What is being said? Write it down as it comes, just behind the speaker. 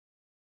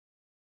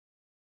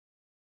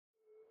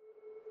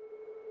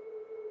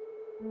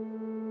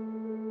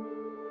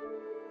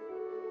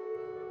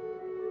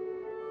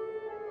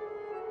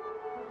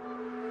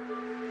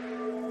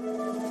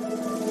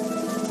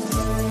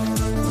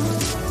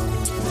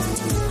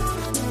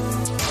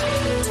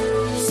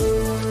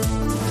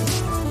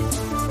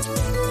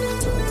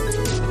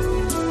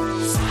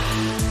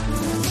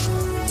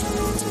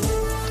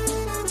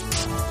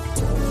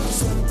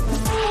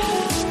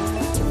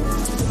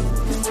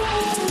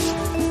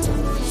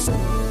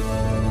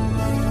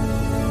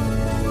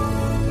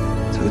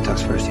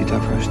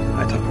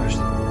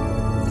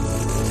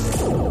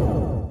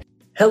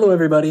Hello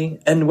everybody,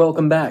 and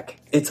welcome back.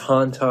 It's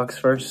Han Talks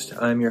First.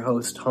 I'm your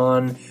host,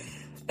 Han,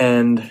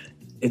 and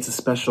it's a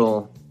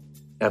special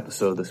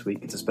episode this week.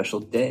 It's a special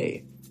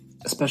day.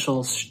 A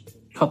special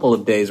couple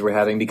of days we're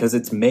having because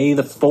it's May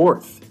the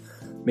 4th.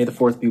 May the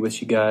 4th be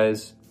with you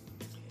guys.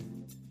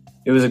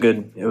 It was a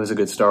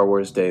good Star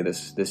Wars day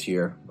this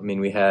year. I mean,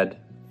 we had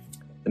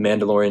the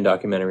Mandalorian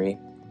documentary,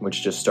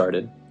 which just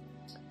started,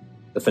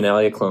 the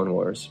finale of Clone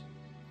Wars.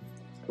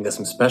 We got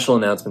some special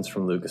announcements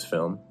from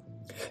Lucasfilm,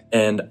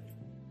 and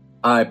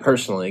I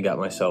personally got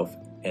myself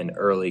an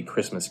early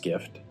Christmas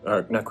gift,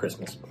 or not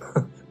Christmas,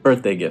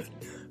 birthday gift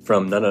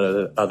from none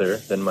other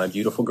than my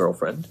beautiful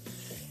girlfriend.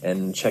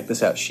 And check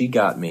this out, she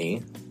got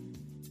me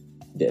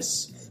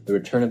this, The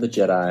Return of the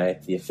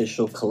Jedi, the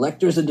official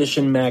collector's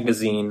edition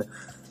magazine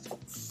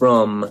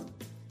from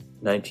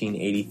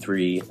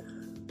 1983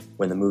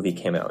 when the movie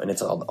came out. And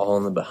it's all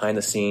in the behind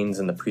the scenes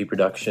and the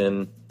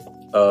pre-production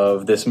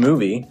of this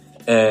movie,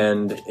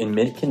 and in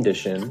mint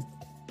condition.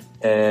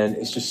 And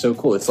it's just so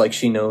cool. It's like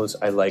she knows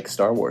I like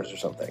Star Wars or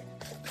something.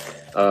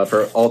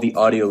 For all the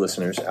audio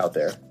listeners out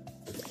there,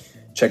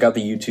 check out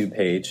the YouTube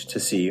page to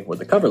see what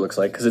the cover looks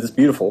like, because it is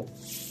beautiful.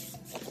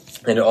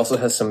 And it also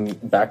has some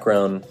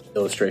background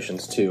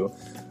illustrations, too.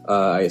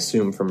 I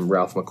assume from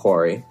Ralph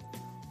McQuarrie.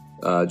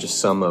 Just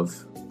some of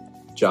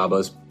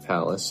Jabba's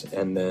palace,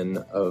 and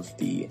then of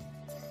the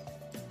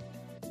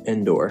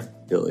Endor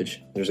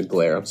village. There's a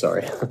glare, I'm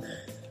sorry.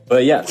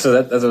 But yeah,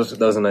 so that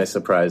was a nice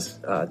surprise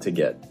to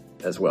get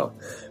as well.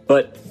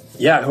 But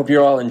yeah, I hope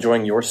you're all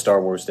enjoying your Star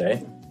Wars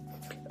day.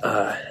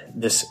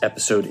 This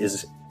episode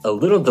is a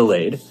little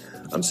delayed.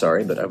 I'm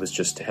sorry, but I was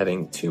just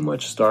having too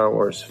much Star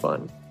Wars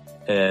fun.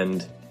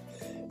 And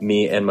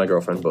me and my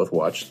girlfriend both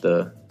watched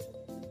the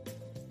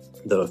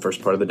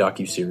first part of the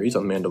docu-series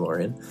on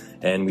Mandalorian,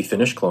 and we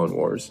finished Clone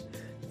Wars.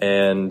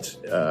 And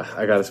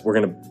we're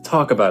going to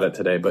talk about it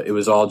today, but it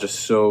was all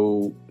just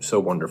so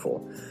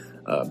wonderful.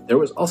 There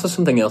was also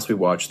something else we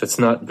watched that's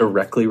not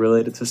directly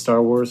related to Star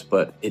Wars,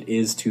 but it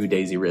is to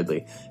Daisy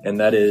Ridley.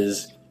 And that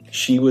is,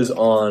 she was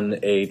on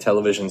a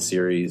television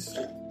series,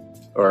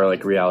 or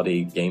like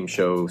reality game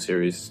show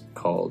series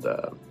called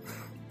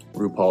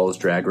RuPaul's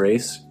Drag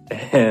Race.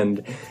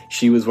 And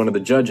she was one of the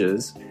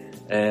judges.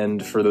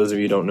 And for those of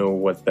you who don't know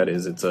what that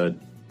is, it's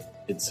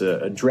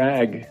a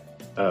drag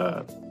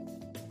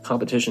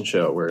competition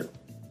show where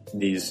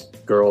these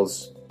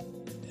girls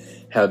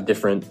have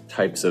different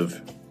types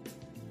of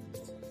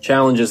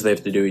challenges they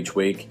have to do each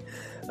week,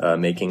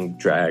 making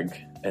drag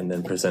and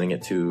then presenting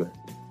it to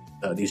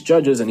these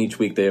judges, and each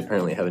week they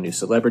apparently have a new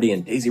celebrity,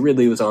 and Daisy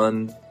Ridley was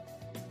on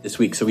this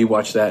week, so we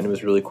watched that, and it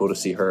was really cool to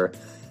see her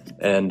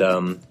and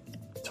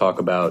talk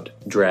about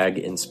drag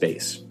in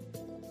space.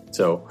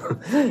 So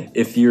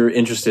if you're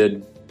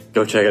interested,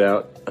 go check it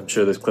out. I'm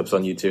sure there's clips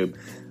on YouTube,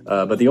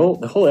 but the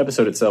whole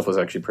episode itself was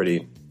actually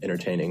pretty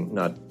entertaining,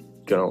 not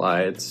gonna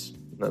lie. It's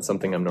not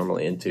something I'm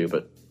normally into,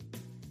 but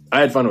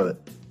I had fun with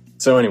it.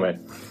 So anyway,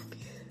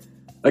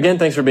 again,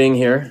 thanks for being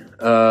here,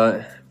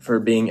 for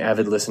being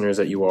avid listeners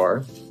that you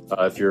are.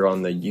 If you're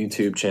on the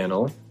YouTube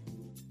channel,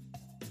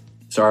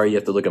 sorry you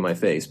have to look at my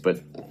face,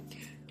 but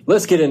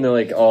let's get into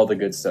like all the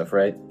good stuff,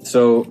 right?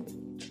 So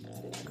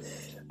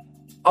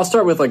I'll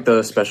start with like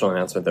the special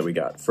announcement that we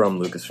got from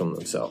Lucasfilm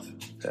himself.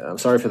 I'm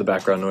sorry for the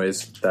background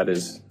noise. That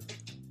is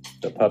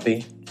the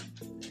puppy.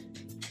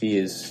 He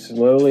is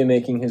slowly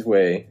making his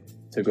way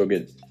to go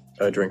get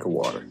a drink of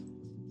water.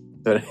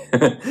 But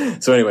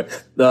so anyway,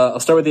 I'll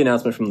start with the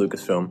announcement from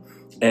Lucasfilm,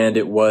 and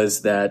it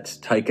was that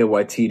Taika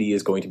Waititi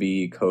is going to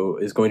be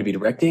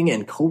directing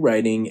and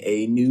co-writing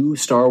a new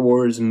Star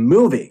Wars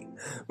movie,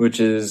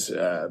 which is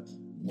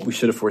we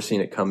should have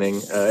foreseen it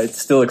coming.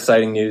 It's still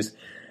exciting news.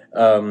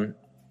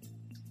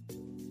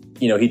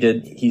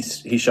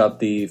 He shot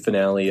the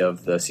finale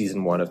of the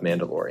season 1 of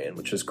Mandalorian,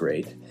 which was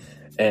great,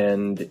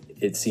 and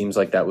it seems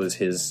like that was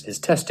his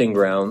testing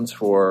grounds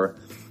for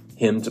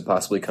him to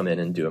possibly come in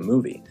and do a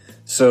movie.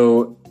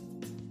 So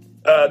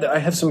I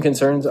have some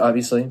concerns,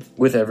 obviously,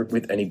 with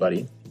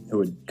anybody who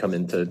would come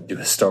in to do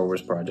a Star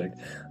Wars project.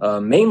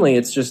 Mainly,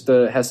 it's just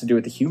has to do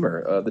with the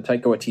humor, the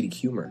Taika Waititi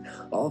humor.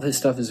 All of his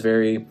stuff is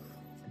very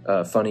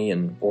funny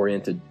and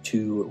oriented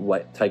to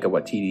Taika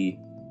Waititi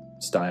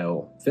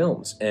style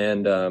films,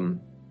 and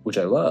which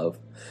I love.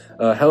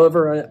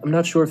 However, I'm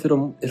not sure if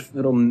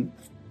it'll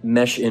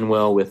mesh in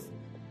well with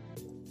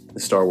the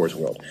Star Wars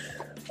world.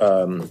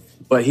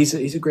 But he's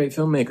a great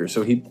filmmaker,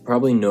 so he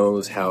probably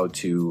knows how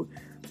to,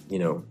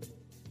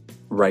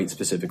 write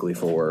specifically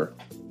for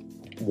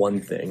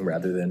one thing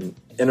rather than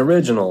an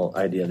original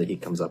idea that he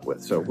comes up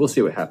with. So we'll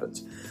see what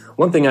happens.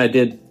 One thing I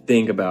did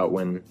think about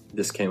when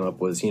this came up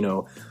was,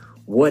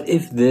 what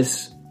if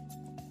this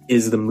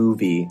is the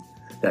movie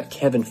that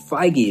Kevin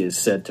Feige is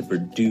said to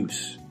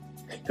produce?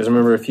 Because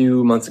remember, a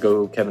few months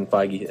ago, Kevin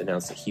Feige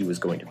announced that he was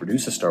going to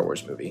produce a Star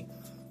Wars movie.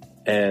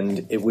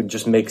 And it would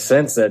just make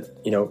sense that,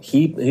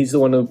 he's the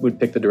one who would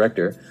pick the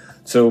director.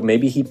 So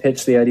maybe he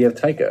pitched the idea of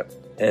Taika.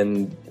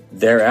 And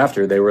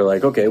thereafter, they were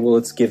like, okay, well,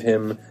 let's give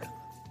him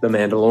The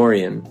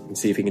Mandalorian and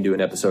see if he can do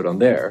an episode on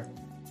there.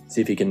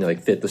 See if he can,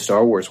 fit the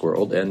Star Wars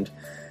world. And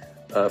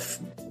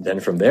then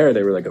from there,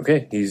 they were like,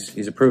 okay,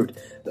 he's approved.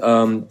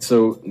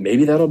 So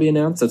maybe that'll be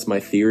announced. That's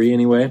my theory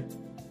anyway.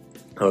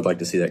 I would like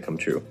to see that come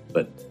true.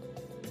 But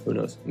who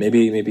knows?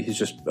 Maybe he's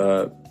just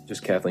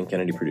Kathleen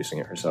Kennedy producing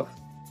it herself.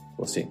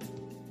 We'll see.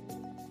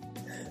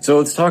 So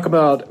let's talk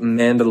about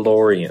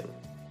Mandalorian,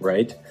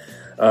 right?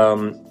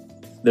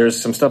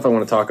 There's some stuff I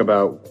want to talk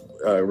about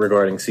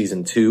regarding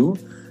Season 2.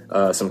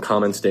 Some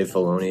comments Dave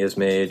Filoni has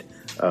made,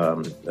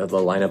 the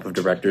lineup of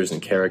directors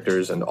and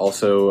characters, and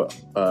also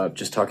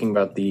just talking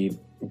about the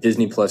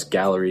Disney Plus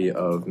gallery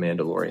of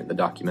Mandalorian, the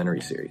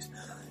documentary series.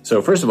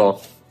 So first of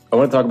all, I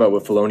want to talk about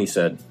what Filoni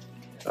said.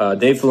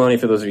 Dave Filoni,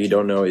 for those of you who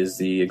don't know, is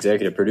the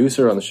executive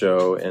producer on the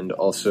show and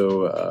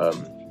also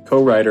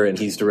co-writer, and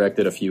he's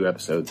directed a few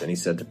episodes, and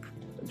he's said to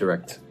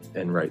direct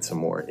and write some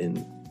more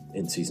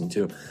in Season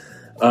 2.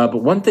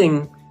 But one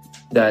thing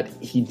that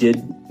he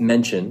did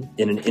mention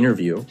in an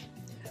interview,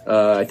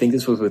 I think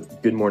this was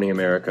with Good Morning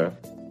America,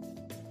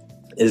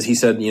 is he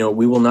said,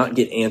 we will not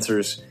get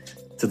answers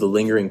to the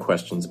lingering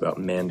questions about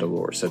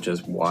Mandalore, such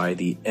as why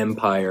the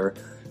Empire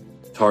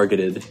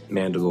targeted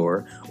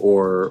Mandalore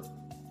or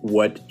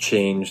what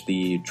changed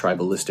the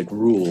tribalistic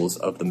rules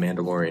of the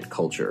Mandalorian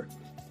culture.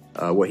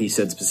 What he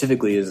said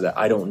specifically is that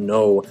I don't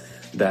know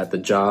that the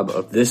job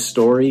of this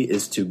story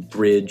is to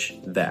bridge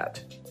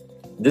that.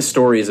 This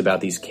story is about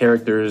these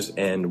characters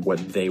and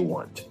what they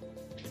want.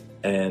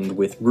 And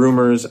with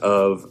rumors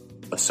of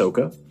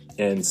Ahsoka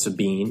and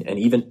Sabine and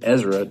even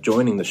Ezra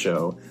joining the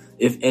show,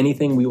 if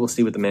anything, we will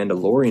see what the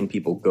Mandalorian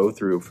people go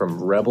through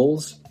from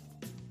Rebels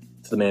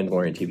to the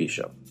Mandalorian TV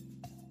show.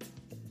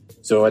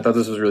 So I thought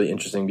this was really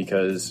interesting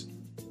because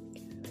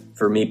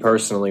for me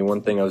personally,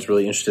 one thing I was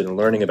really interested in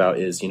learning about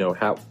is,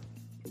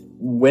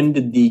 when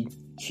did the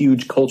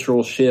huge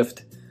cultural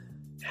shift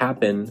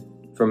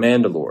happen for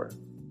Mandalore?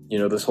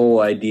 This whole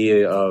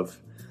idea of,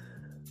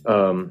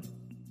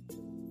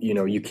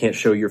 you can't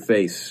show your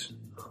face,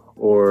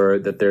 or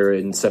that they're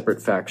in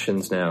separate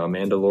factions now.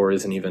 Mandalore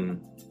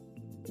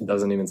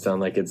doesn't even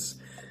sound like it's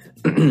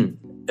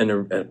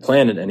a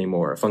planet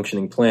anymore, a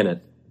functioning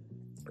planet.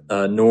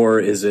 Nor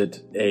is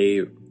it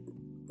a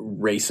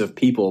race of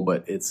people,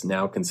 but it's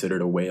now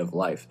considered a way of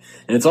life.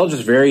 And it's all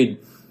just very,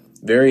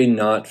 very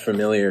not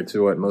familiar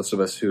to what most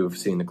of us who have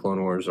seen the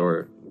Clone Wars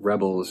or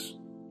Rebels,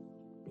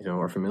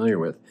 are familiar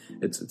with.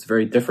 It's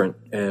very different.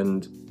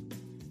 And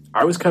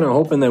I was kind of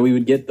hoping that we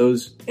would get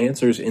those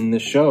answers in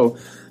this show.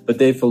 But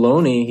Dave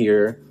Filoni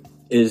here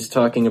is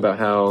talking about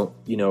how,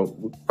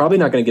 probably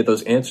not going to get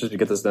those answers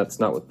because that's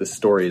not what this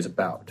story is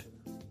about.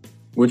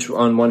 Which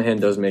on one hand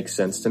does make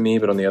sense to me,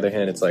 but on the other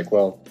hand, it's like,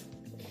 well,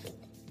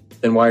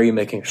 then why are you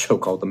making a show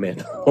called The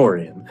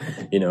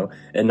Mandalorian,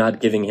 and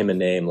not giving him a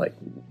name like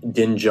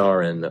Din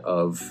Djarin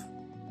of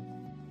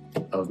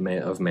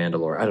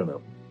Mandalore? I don't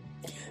know.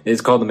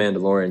 It's called The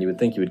Mandalorian. You would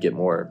think you would get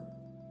more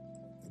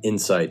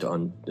insight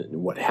on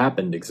what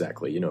happened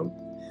exactly,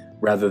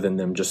 rather than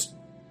them just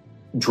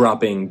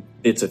dropping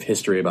bits of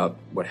history about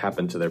what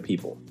happened to their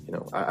people.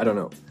 I don't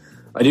know.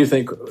 I do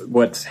think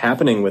what's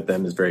happening with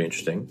them is very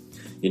interesting.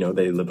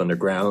 They live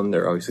underground.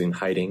 They're obviously in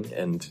hiding,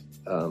 and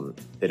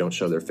they don't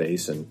show their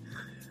face, and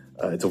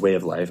it's a way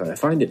of life. I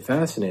find it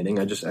fascinating.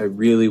 I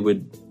really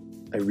would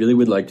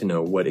like to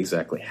know what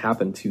exactly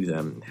happened to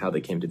them, and how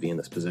they came to be in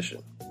this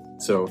position.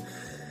 So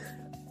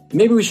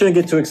maybe we shouldn't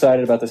get too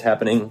excited about this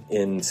happening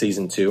in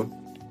Season 2,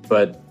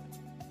 but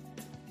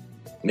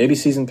maybe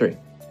Season 3.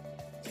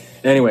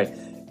 Anyway,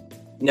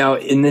 now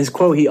in this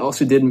quote, he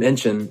also did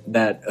mention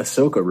that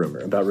Ahsoka rumor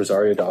about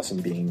Rosario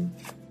Dawson being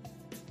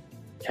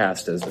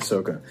cast as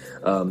Ahsoka.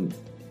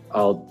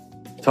 I'll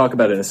talk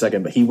about it in a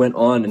second, but he went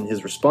on, and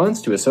his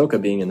response to Ahsoka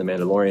being in The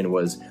Mandalorian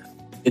was,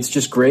 it's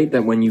just great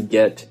that when you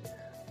get,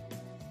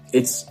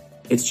 it's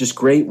just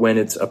great when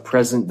it's a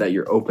present that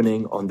you're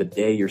opening on the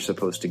day you're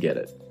supposed to get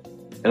it.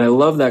 And I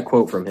love that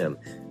quote from him.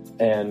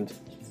 And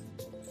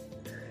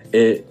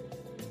it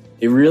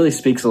really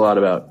speaks a lot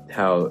about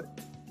how,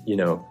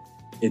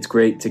 it's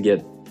great to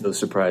get those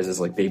surprises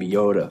like Baby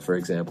Yoda, for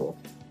example.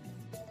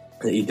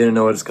 That you didn't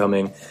know it was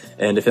coming,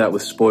 and if that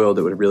was spoiled,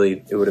 it would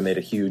have made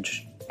a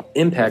huge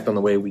impact on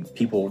the way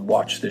people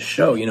watch this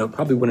show.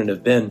 Probably wouldn't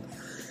have been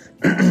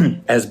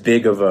as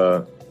big of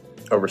a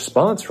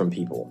response from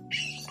people.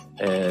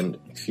 And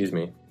excuse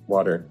me,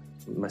 water,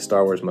 my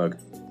Star Wars mug.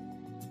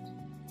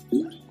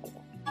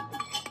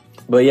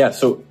 But yeah,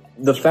 so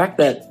the fact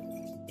that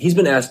he's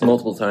been asked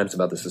multiple times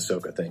about this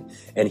Ahsoka thing,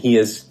 and he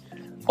has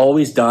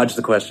always dodged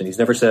the question. He's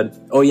never said,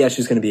 oh yeah,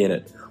 she's going to be in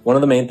it. One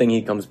of the main thing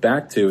he comes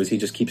back to is he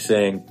just keeps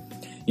saying,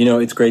 you know,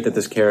 it's great that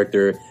this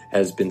character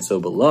has been so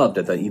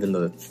beloved that even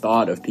the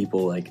thought of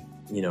people like,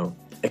 you know,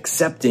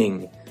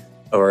 accepting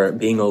or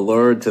being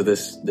allured to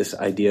this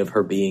idea of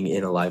her being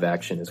in a live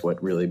action is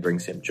what really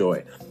brings him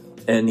joy.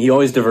 And he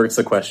always diverts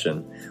the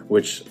question,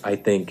 which I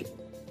think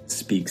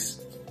speaks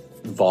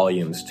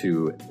volumes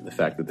to the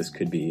fact that this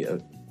could be a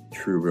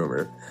true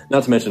rumor.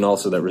 Not to mention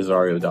also that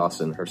Rosario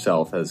Dawson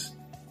herself has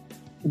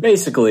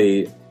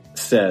basically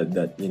said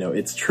that, you know,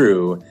 it's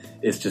true,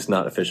 it's just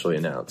not officially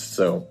announced.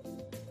 So,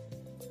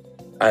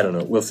 I don't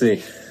know, we'll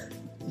see.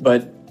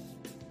 But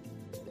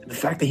the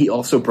fact that he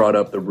also brought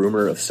up the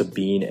rumor of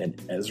Sabine and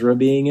Ezra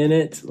being in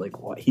it, like,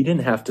 what? He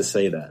didn't have to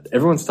say that.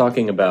 Everyone's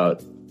talking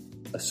about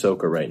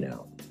Ahsoka right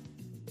now.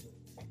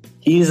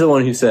 He's the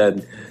one who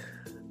said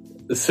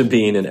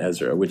Sabine and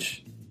Ezra,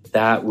 which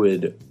that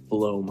would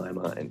blow my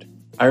mind.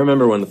 I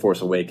remember when The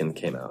Force Awakens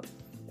came out,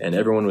 and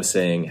everyone was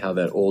saying how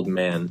that old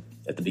man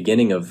at the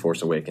beginning of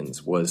Force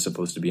Awakens was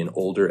supposed to be an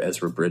older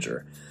Ezra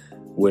Bridger,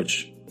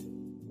 which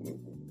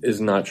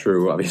is not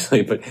true,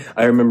 obviously, but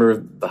I remember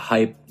the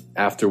hype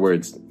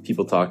afterwards,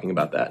 people talking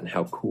about that and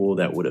how cool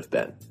that would have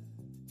been.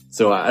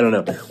 So I don't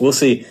know. We'll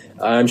see.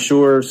 I'm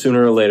sure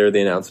sooner or later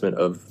the announcement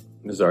of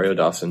Rosario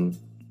Dawson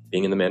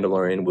being in The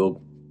Mandalorian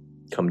will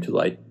come to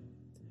light.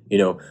 You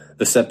know,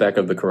 the setback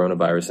of the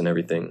coronavirus and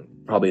everything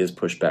probably has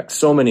pushed back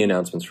so many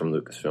announcements from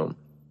Lucasfilm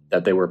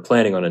that they were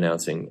planning on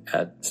announcing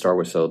at Star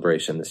Wars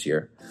Celebration this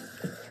year,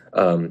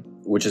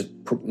 which is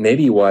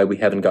maybe why we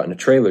haven't gotten a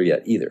trailer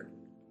yet either.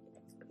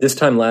 This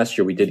time last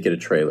year, we did get a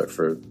trailer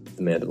for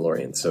The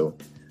Mandalorian, so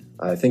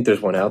I think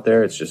there's one out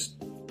there. It's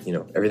just, you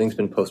know, everything's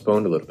been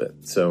postponed a little bit,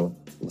 so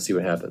we'll see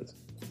what happens.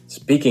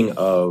 Speaking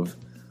of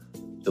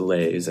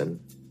delays and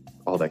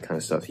all that kind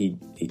of stuff,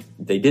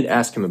 they did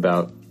ask him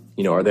about,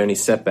 you know, are there any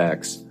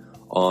setbacks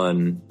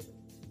on...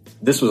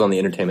 This was on the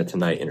Entertainment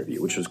Tonight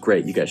interview, which was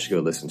great. You guys should go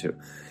listen to.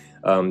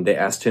 They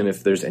asked him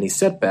if there's any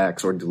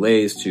setbacks or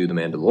delays to The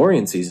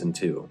Mandalorian Season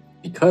 2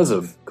 because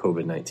of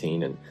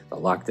COVID-19 and the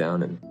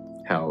lockdown and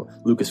how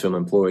Lucasfilm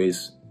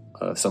employees,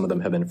 some of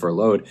them have been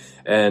furloughed.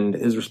 And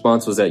his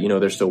response was that, you know,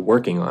 they're still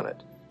working on it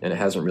and it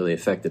hasn't really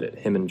affected it.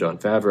 Him and Jon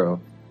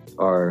Favreau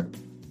are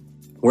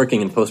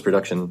working in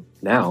post-production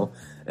now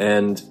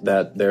and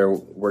that they're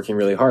working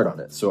really hard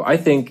on it. So I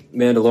think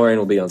Mandalorian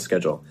will be on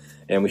schedule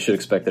and we should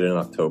expect it in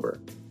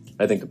October.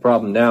 I think the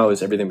problem now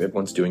is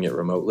everyone's doing it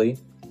remotely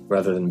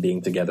rather than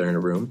being together in a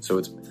room. So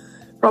it's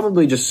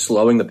probably just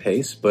slowing the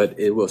pace, but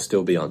it will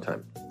still be on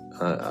time.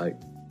 I'm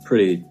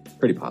pretty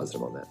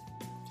positive on that.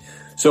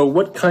 So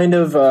what kind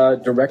of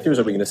directors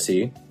are we going to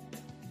see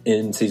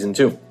in Season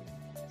 2?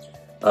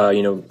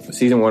 You know,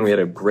 Season 1, we had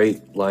a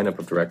great lineup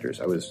of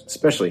directors. I was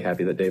especially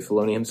happy that Dave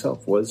Filoni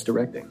himself was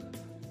directing.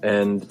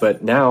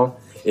 But now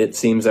it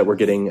seems that we're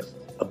getting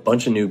a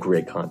bunch of new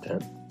great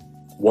content.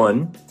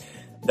 One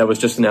that was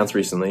just announced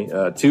recently,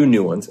 two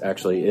new ones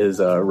actually, is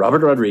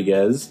Robert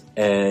Rodriguez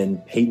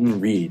and Peyton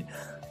Reed.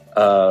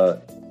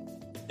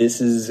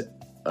 This is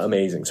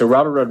amazing. So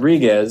Robert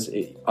Rodriguez,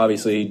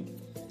 obviously,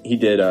 he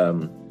did,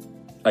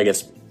 I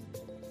guess,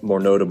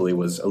 more notably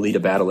was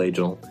Alita Battle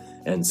Angel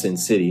and Sin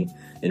City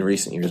in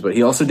recent years. But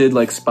he also did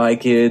like Spy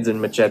Kids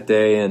and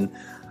Machete and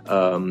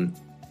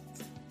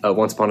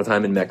Once Upon a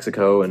Time in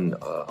Mexico and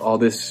all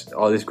this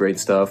great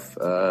stuff.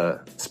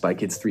 Spy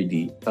Kids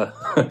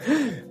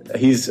 3D.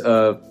 He's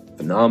a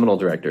phenomenal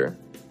director,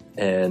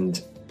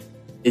 and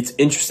it's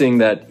interesting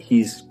that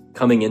he's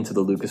coming into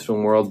the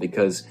Lucasfilm world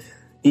because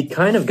he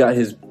kind of got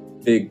his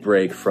big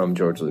break from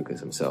George Lucas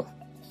himself.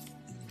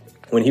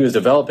 When he was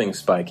developing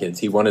Spy Kids,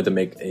 he wanted to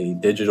make a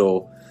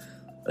digital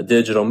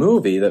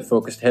movie that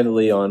focused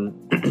heavily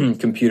on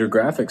computer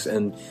graphics,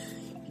 and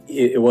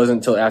it wasn't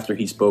until after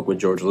he spoke with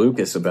George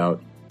Lucas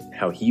about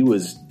how he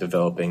was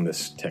developing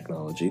this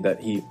technology that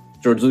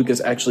George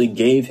Lucas actually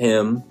gave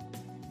him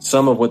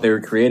some of what they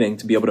were creating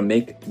to be able to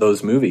make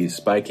those movies.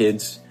 Spy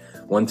Kids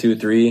 1, 2,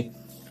 3,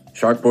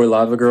 Shark Boy,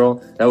 Lava Girl.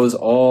 That was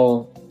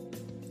all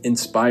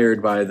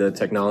inspired by the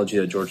technology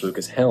that George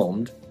Lucas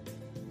helmed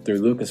through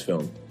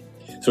Lucasfilm.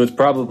 So it's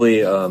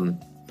probably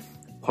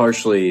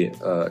partially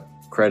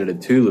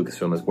credited to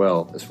Lucasfilm as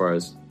well, as far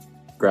as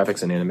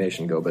graphics and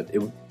animation go. But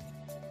it,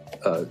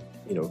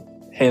 you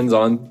know,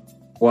 hands-on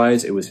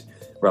wise, it was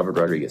Robert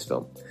Rodriguez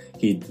film.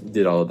 He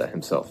did all of that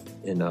himself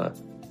in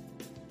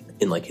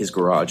like his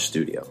garage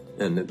studio,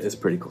 and it's a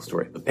pretty cool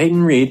story. But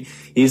Peyton Reed,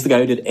 he's the guy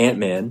who did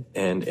Ant-Man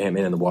and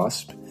Ant-Man and the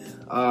Wasp.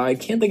 I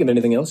can't think of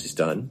anything else he's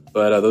done,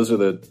 but those are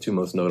the two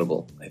most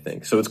notable, I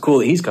think. So it's cool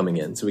that he's coming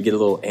in, so we get a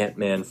little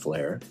Ant-Man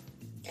flair.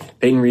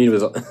 Peyton Reed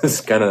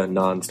was kind of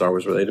non-Star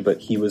Wars related, but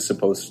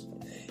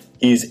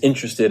he's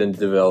interested in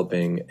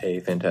developing a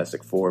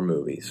Fantastic Four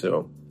movie,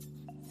 so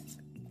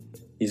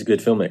he's a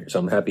good filmmaker, so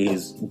I'm happy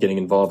he's getting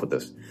involved with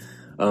this.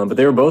 But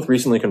they were both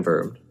recently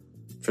confirmed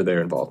for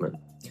their involvement.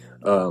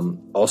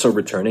 Also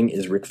returning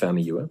is Rick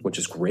Famuyiwa, which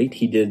is great.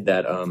 He did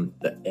that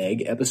the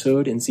Egg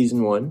episode in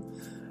Season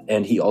 1,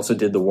 and he also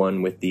did the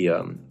one with the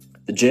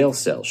jail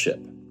cell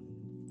ship,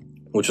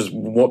 which is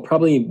what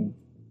probably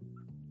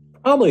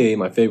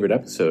my favorite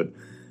episode.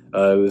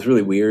 It was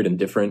really weird and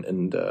different,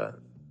 and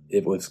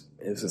it was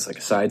just like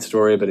a side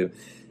story, but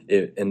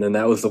and then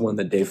that was the one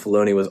that Dave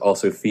Filoni was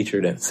also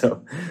featured in,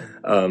 so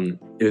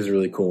it was a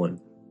really cool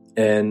one.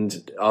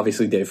 And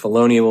obviously Dave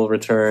Filoni will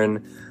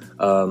return.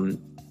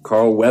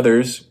 Carl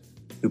Weathers,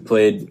 who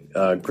played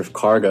Griff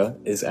Karga,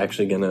 is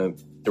actually going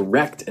to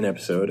direct an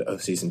episode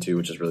of season 2,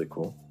 which is really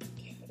cool.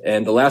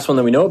 And the last one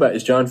that we know about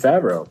is Jon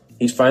Favreau.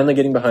 He's finally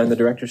getting behind the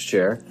director's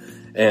chair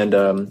and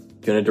going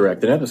to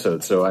direct an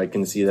episode. So I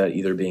can see that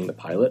either being the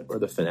pilot or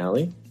the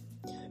finale.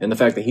 And the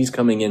fact that he's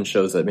coming in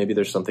shows that maybe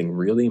there's something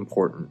really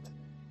important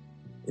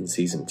in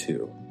season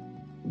 2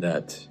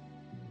 that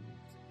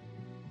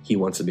he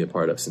wants to be a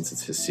part of, since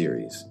it's his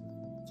series.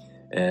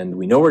 And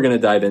we know we're going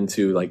to dive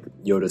into like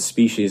Yoda's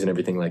species and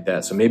everything like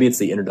that. So maybe it's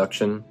the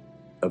introduction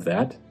of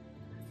that.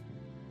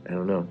 I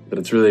don't know, but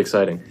it's really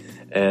exciting.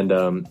 And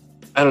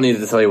I don't need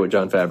to tell you what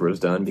Jon Favreau's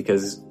done,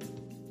 because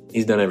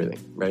he's done everything,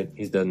 right?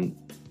 He's done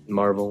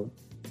Marvel,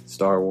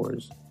 Star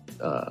Wars,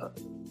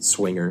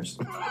 Swingers,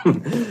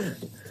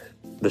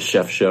 The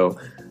Chef Show.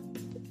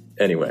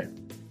 Anyway.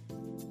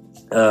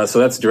 So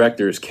that's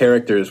directors.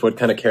 Characters. What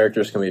kind of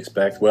characters can we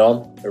expect?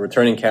 Well, a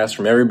returning cast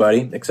from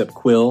everybody except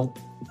Quill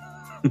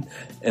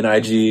and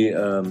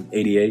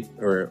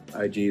IG-88 or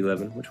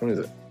IG-11. Which one is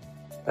it?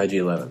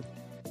 IG-11,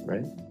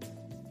 right?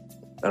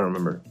 I don't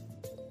remember.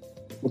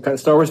 What kind of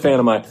Star Wars fan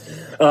am I?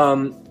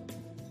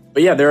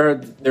 But yeah,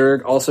 there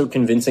are also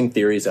convincing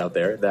theories out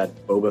there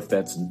that Boba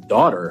Fett's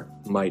daughter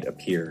might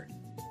appear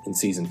in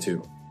season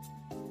 2.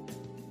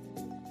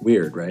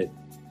 Weird, right?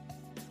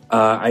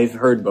 I've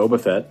heard Boba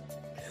Fett.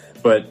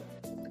 But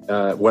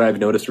what I've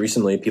noticed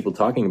recently, people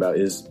talking about,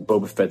 is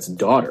Boba Fett's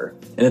daughter.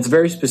 And it's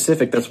very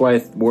specific. That's why I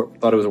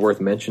thought it was worth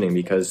mentioning,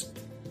 because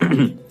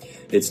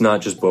it's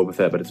not just Boba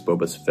Fett, but it's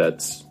Boba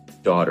Fett's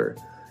daughter,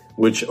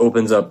 which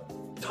opens up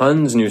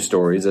tons new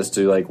stories as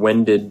to, like,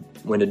 when did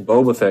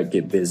Boba Fett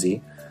get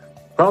busy?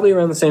 Probably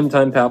around the same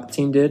time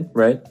Palpatine did,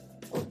 right?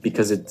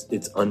 Because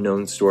it's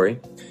unknown story.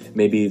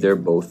 Maybe they're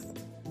both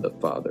the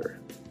father.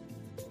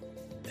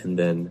 And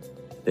then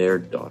their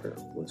daughter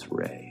was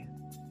Rey.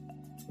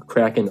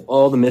 Cracking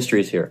all the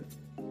mysteries here.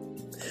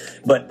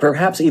 But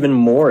perhaps even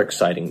more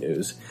exciting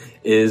news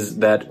is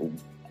that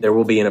there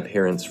will be an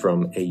appearance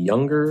from a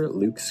younger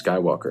Luke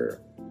Skywalker.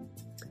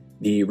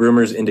 The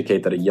rumors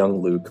indicate that a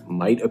young Luke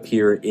might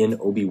appear in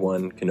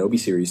Obi-Wan Kenobi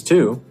Series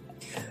 2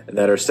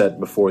 that are set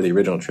before the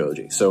original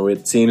trilogy. So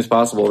it seems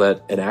possible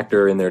that an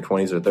actor in their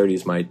 20s or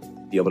 30s might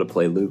be able to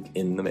play Luke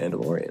in The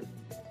Mandalorian.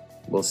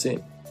 We'll see.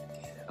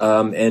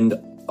 And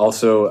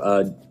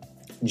also,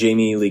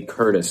 Jamie Lee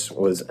Curtis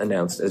was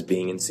announced as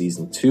being in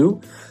season 2.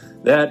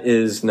 That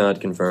is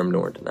not confirmed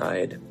nor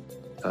denied,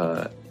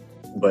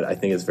 but I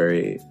think it's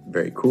very,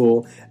 very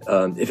cool.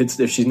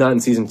 If she's not in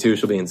season 2,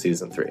 she'll be in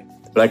season 3.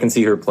 But I can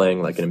see her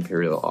playing like an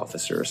Imperial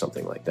officer or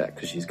something like that,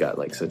 because she's got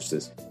like such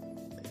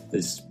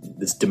this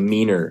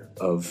demeanor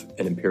of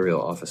an Imperial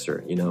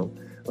officer, you know,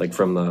 like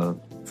from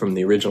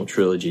the original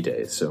trilogy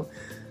days. So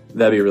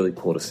that'd be really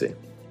cool to see.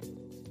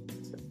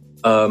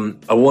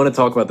 I want to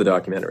talk about the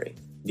documentary,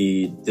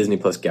 the Disney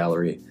Plus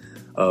Gallery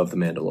of The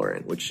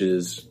Mandalorian, which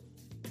is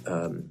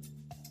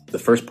the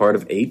first part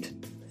of 8,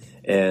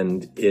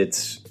 and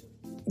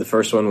the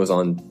first one was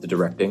on the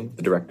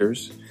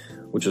directors,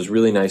 which was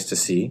really nice to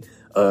see.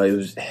 It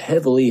was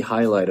heavily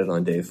highlighted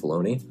on Dave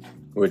Filoni,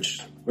 which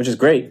is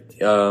great.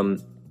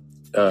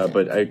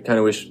 But I kind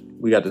of wish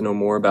we got to know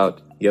more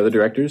about the other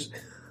directors.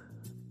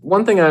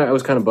 One thing I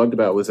was kind of bugged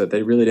about was that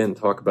they really didn't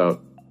talk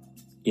about,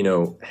 you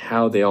know,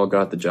 how they all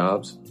got the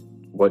jobs,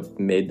 what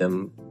made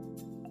them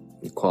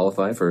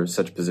qualify for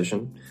such a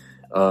position.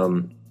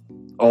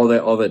 All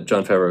that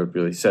Jon Favreau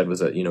really said was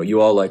that, you know, you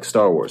all like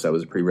Star Wars. That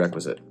was a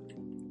prerequisite.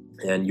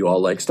 And you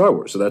all like Star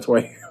Wars, so that's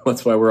why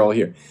we're all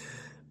here.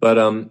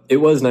 But it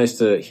was nice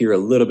to hear a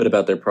little bit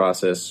about their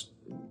process.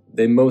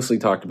 They mostly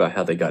talked about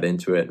how they got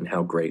into it and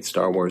how great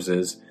Star Wars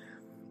is,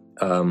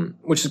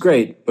 which is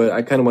great, but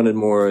I kind of wanted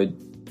more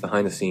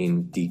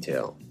behind-the-scene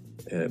detail.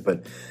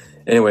 But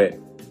anyway,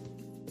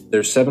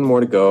 there's 7 more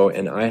to go,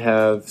 and I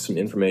have some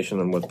information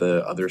on what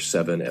the other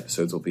 7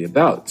 episodes will be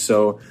about.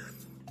 So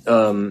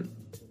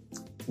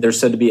there's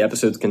said to be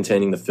episodes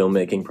containing the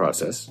filmmaking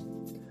process,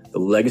 the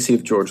legacy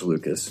of George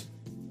Lucas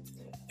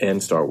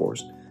and Star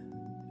Wars,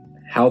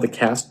 how the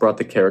cast brought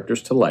the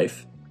characters to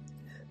life,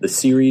 the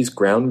series'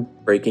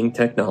 groundbreaking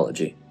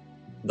technology,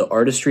 the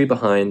artistry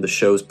behind the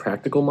show's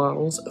practical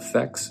models,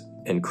 effects,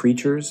 and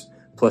creatures,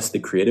 plus the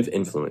creative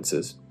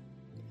influences,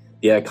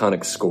 the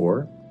iconic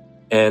score,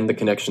 and the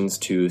connections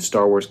to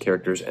Star Wars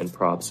characters and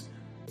props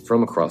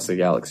from across the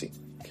galaxy.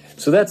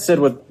 So that said,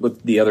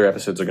 what the other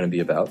episodes are going to be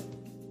about.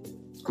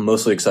 I'm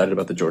mostly excited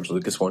about the George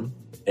Lucas one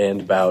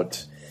and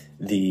about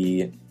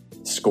the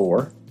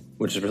score,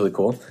 which is really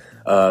cool,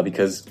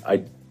 because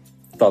I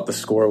thought the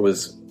score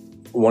was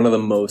one of the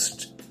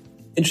most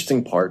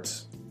interesting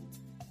parts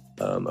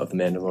of The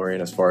Mandalorian,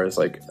 as far as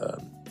like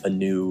a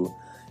new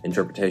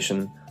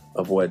interpretation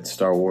of what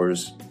Star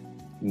Wars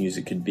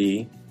music could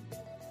be.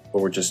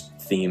 or just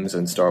themes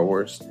in Star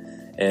Wars.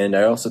 And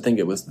I also think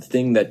it was the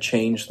thing that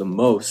changed the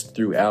most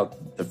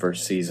throughout the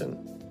first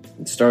season.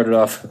 It started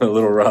off a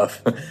little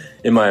rough,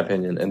 in my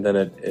opinion, and then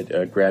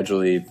it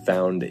gradually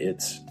found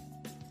its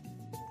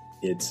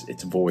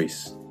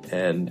voice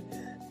and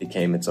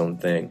became its own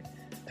thing.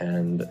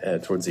 And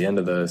towards the end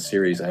of the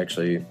series, I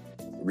actually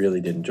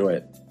really did enjoy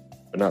it,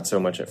 but not so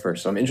much at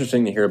first. So I'm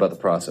interested to hear about the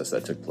process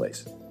that took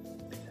place,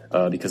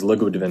 because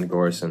Ludwig van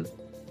Gorsen,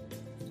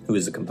 who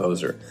is the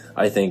composer,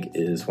 I think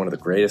is one of the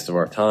greatest of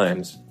our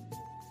times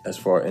as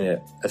far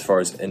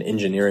as an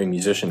engineering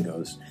musician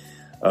goes.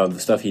 The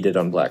stuff he did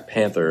on Black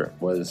Panther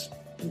was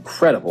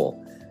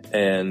incredible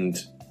and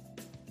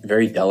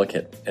very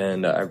delicate,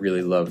 and I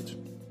really loved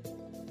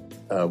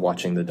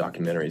watching the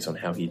documentaries on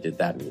how he did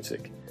that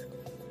music.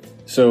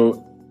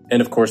 So,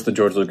 and of course the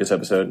George Lucas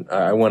episode.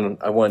 I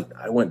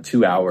want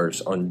 2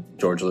 hours on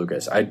George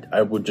Lucas.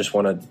 I would just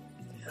want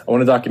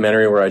a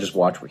documentary where I just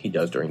watch what he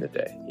does during the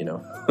day. You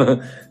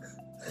know,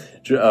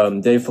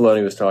 Dave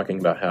Filoni was talking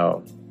about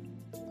how,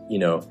 you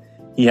know,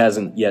 he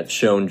hasn't yet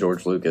shown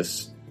George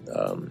Lucas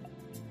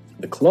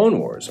the Clone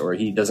Wars, or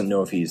he doesn't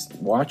know if he's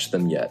watched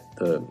them yet,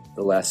 the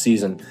last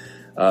season,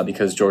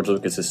 because George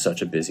Lucas is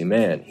such a busy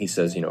man. He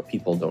says, you know,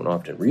 people don't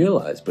often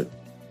realize, but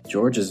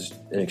George is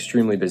an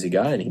extremely busy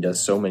guy and he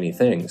does so many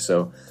things.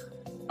 So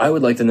I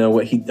would like to know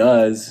what he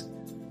does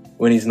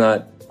when he's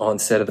not on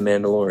set of The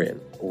Mandalorian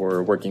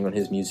or working on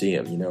his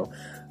museum, you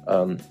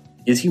know.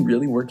 Is he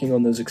really working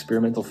on those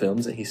experimental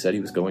films that he said he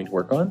was going to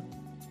work on?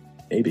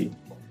 Maybe.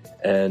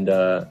 And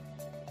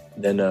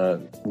then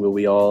will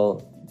we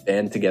all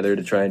band together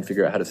to try and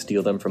figure out how to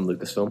steal them from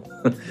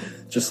Lucasfilm?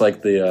 Just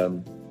like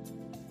the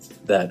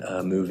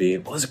that movie,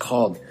 what was it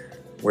called?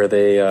 Where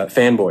they,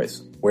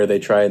 Fanboys, where they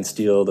try and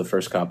steal the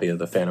first copy of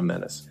The Phantom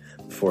Menace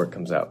before it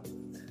comes out.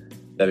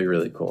 That'd be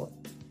really cool.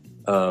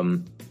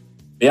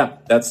 Yeah,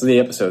 that's the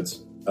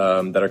episodes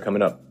that are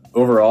coming up.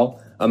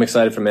 Overall, I'm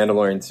excited for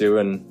Mandalorian 2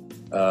 and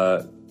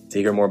to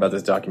hear more about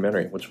this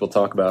documentary, which we'll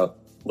talk about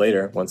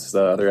later once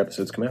the other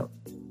episodes come out.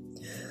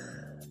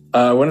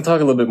 I want to talk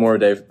a little bit more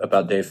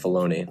about Dave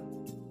Filoni,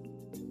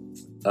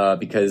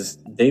 because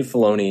Dave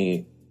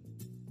Filoni,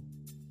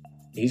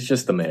 he's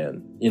just the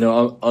man. You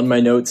know, on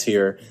my notes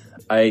here,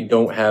 I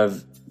don't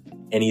have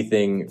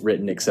anything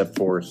written except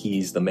for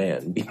he's the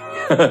man,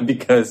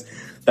 because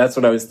that's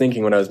what I was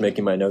thinking when I was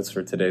making my notes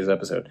for today's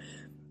episode.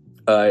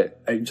 I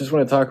just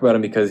want to talk about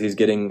him because he's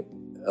getting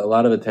a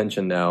lot of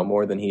attention now,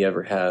 more than he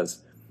ever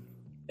has.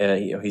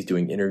 And you know, he's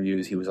doing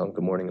interviews. He was on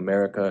Good Morning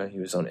America. He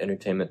was on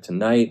Entertainment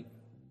Tonight.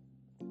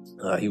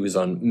 He was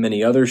on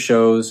many other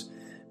shows,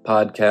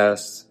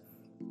 podcasts,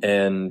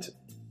 and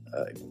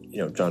you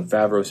know, Jon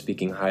Favreau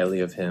speaking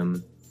highly of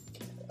him.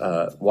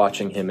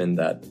 Watching him in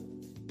the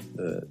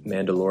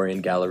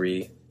Mandalorian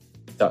Gallery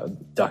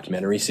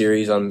documentary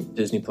series on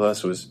Disney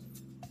Plus was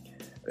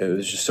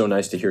just so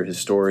nice to hear his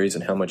stories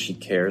and how much he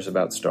cares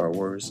about Star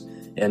Wars,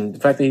 and the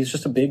fact that he's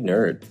just a big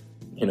nerd,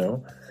 you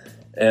know.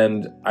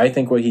 And I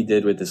think what he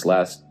did with this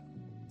last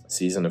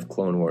season of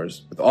Clone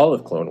Wars, with all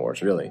of Clone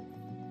Wars really,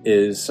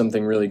 is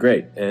something really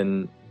great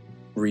and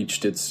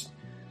reached its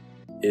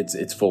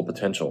full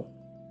potential.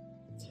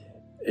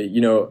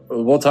 You know,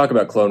 we'll talk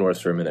about Clone Wars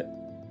for a minute.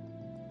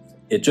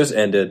 It just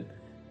ended,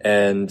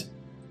 and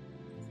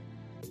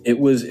it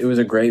was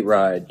a great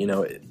ride. You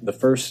know, the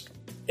first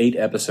 8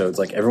 episodes,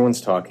 like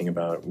everyone's talking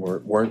about,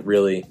 weren't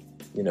really,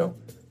 you know,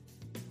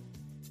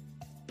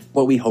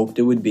 what we hoped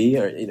it would be,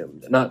 or, you know,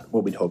 not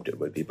what we'd hoped it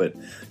would be, but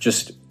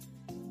just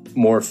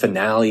more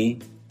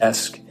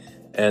finale-esque.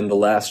 And the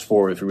last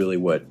 4 is really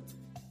what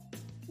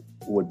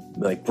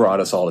like brought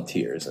us all to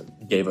tears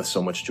and gave us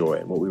so much joy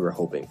and what we were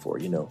hoping for,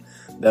 you know.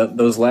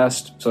 Those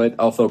last, so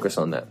I'll focus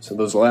on that. So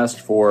those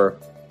last 4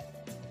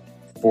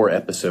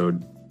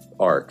 episode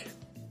arc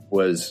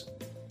was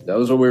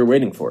what we were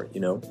waiting for,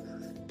 you know.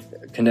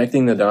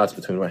 Connecting the dots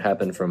between what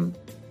happened from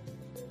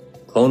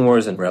Clone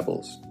Wars and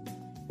Rebels.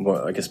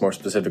 Well, I guess more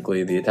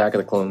specifically, the Attack of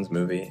the Clones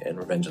movie and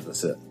Revenge of the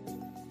Sith.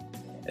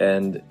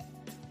 And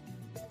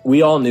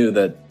we all knew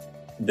that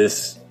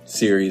this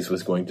series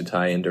was going to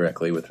tie in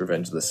directly with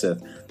Revenge of the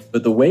Sith.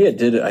 But the way it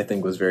did it, I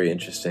think, was very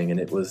interesting. And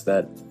it was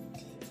that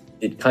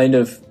it kind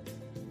of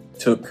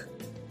took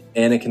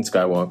Anakin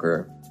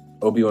Skywalker,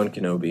 Obi-Wan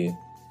Kenobi,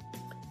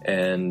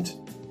 and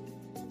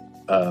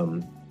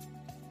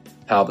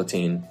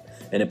Palpatine,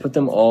 and it put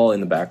them all in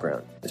the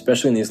background,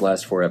 especially in these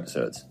last 4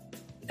 episodes.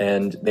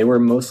 And they were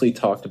mostly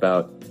talked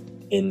about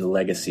in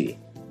Legacy,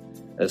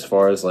 as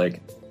far as,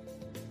 like,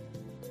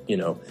 you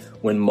know,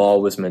 when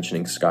Maul was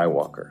mentioning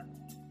Skywalker.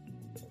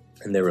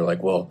 And they were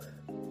like, well,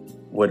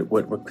 what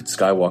could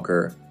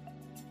Skywalker,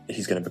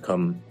 he's going to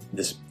become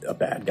a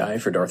bad guy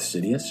for Darth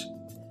Sidious?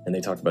 And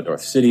they talked about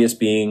Darth Sidious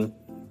being,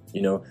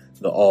 you know,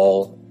 the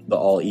all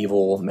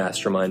evil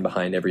mastermind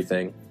behind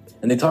everything.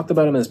 And they talked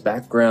about him as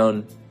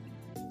background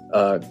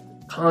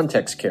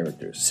context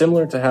characters,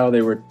 similar to how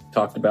they were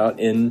talked about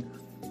in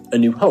A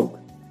New Hope.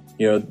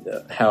 You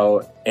know,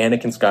 how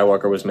Anakin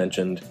Skywalker was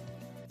mentioned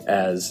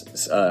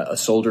as a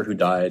soldier who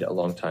died a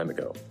long time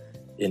ago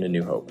in A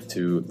New Hope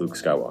to Luke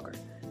Skywalker.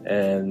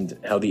 and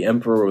how the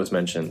Emperor was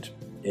mentioned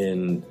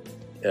in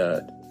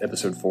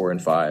episode 4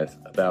 and 5,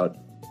 about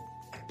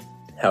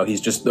how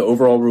he's just the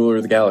overall ruler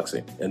of the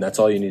galaxy, and that's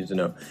all you needed to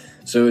know.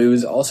 So it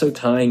was also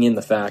tying in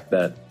the fact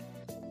that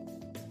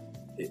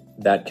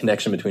that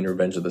connection between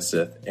Revenge of the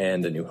Sith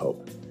and A New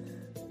Hope.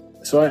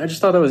 So I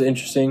just thought that was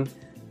interesting.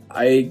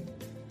 I'm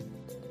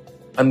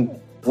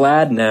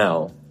glad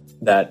now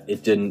that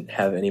it didn't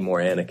have any more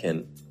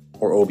Anakin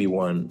or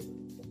Obi-Wan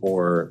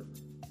or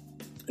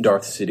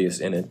Darth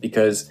Sidious in it,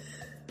 because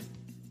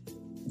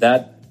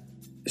that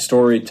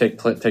story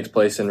takes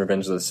place in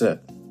Revenge of the Sith.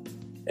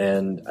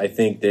 And I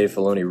think Dave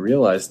Filoni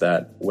realized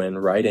that when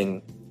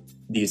writing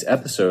these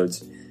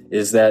episodes,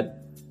 is that,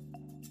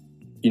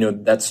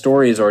 that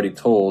story is already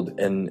told,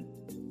 and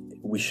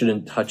we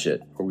shouldn't touch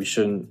it, or we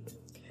shouldn't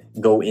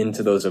go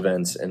into those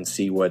events and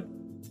see what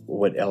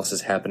else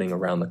is happening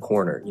around the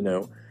corner,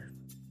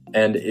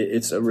 And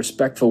it's a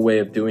respectful way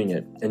of doing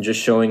it, and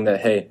just showing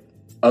that, hey,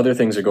 other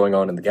things are going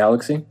on in the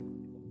galaxy.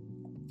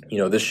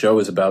 This show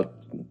is about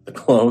the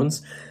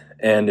clones,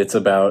 and it's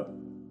about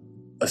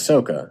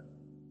Ahsoka.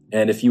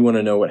 And if you want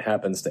to know what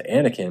happens to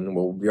Anakin,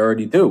 well, we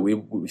already do.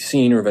 We've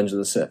seen Revenge of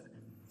the Sith.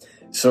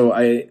 So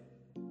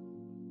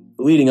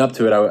leading up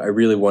to it, I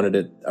really wanted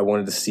it. I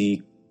wanted to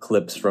see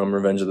clips from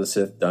Revenge of the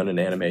Sith done in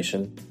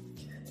animation,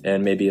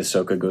 and maybe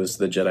Ahsoka goes to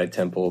the Jedi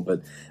Temple,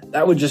 but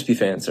that would just be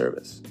fan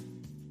service.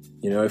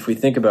 If we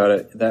think about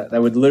it, that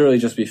would literally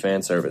just be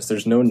fan service.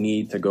 There's no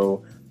need to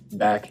go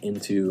back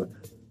into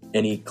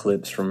any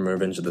clips from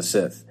Revenge of the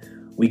Sith.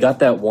 We got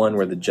that one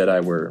where the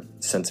Jedi were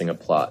sensing a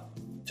plot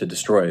to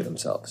destroy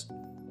themselves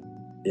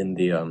in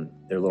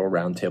their little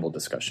round table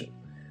discussion.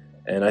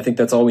 And I think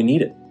that's all we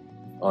needed,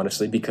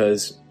 honestly,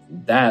 because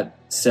that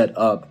set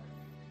up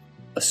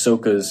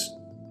Ahsoka's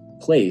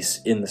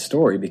place in the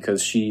story,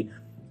 because she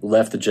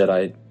left the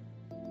Jedi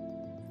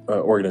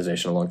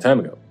organization a long time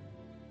ago.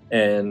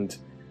 And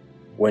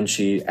when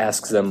she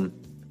asks them,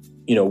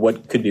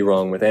 what could be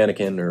wrong with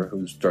Anakin, or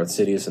who's Darth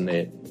Sidious, and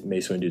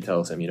Mace Windu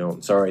tells him,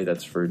 I'm sorry,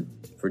 that's for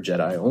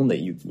Jedi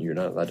only. You're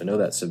not allowed to know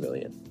that,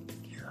 civilian.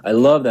 I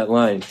love that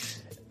line,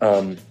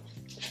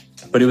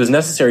 but it was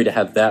necessary to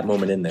have that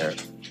moment in there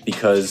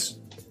because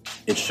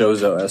it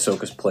shows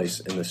Ahsoka's place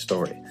in this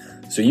story.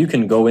 So you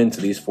can go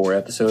into these 4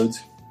 episodes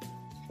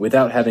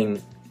without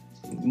having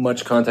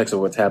much context of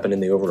what's happened in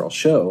the overall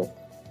show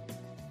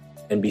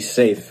and be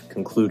safe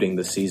concluding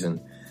the season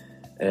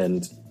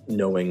and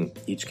knowing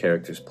each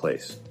character's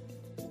place.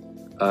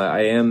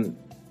 I am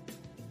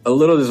a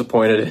little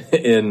disappointed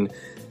in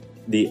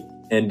the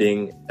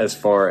ending as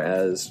far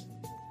as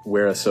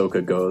where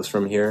Ahsoka goes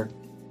from here,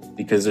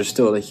 because there's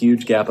still a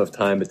huge gap of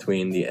time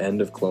between the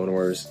end of Clone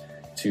Wars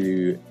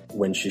to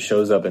when she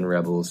shows up in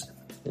Rebels,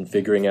 and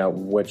figuring out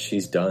what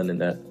she's done in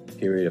that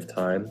period of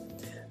time.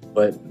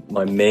 But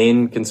my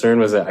main concern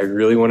was that I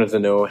really wanted to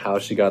know how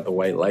she got the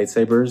white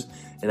lightsabers,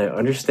 and I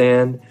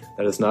understand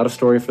that it's not a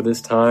story for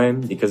this time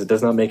because it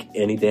does not make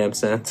any damn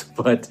sense,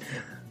 but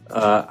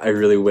I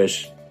really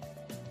wish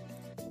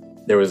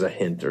there was a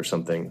hint or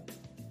something.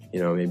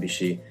 Maybe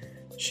she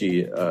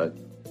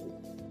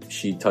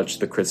touched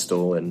the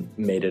crystal and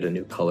made it a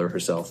new color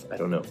herself. I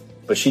don't know.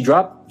 But she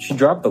dropped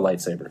the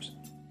lightsabers.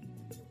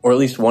 Or at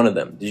least one of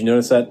them. Did you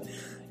notice that?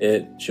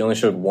 She only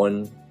showed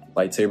one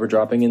lightsaber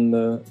dropping in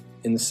the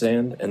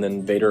sand, and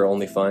then Vader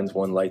only finds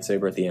one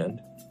lightsaber at the end.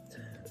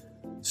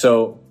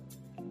 So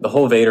the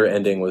whole Vader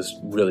ending was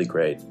really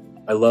great.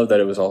 I love that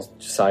it was all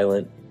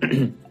silent,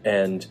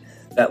 and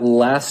that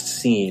last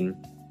scene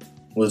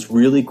was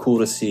really cool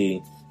to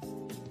see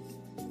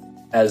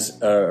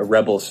as a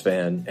Rebels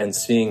fan, and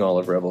seeing all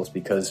of Rebels,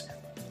 because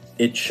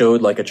it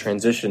showed like a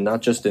transition,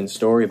 not just in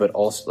story, but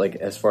also like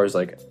as far as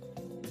like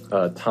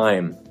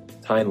time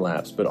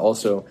lapse, but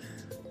also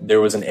there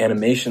was an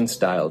animation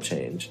style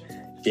change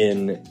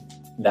in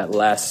that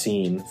last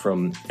scene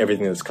from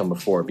everything that's come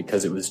before,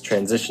 because it was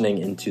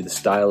transitioning into the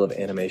style of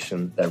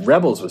animation that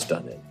Rebels was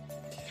done in,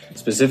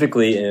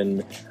 specifically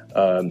in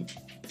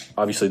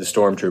obviously the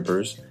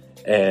Stormtroopers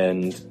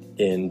and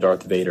in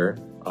Darth Vader,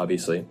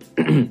 obviously.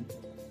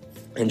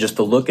 And just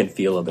the look and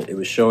feel of it. It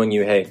was showing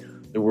you, hey,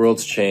 the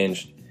world's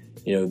changed.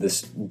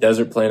 This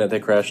desert planet they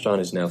crashed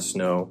on is now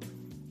snow.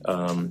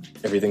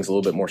 Everything's a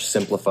little bit more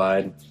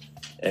simplified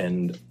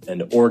and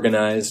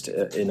organized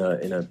in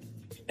a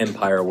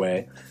empire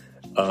way.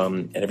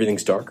 And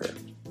everything's darker.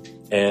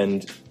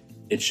 And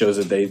it shows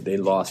that they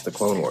lost the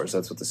Clone Wars.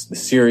 That's what the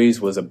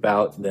series was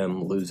about,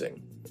 them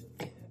losing.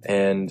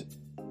 And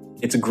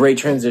it's a great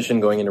transition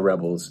going into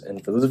Rebels.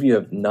 And for those of you who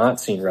have not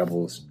seen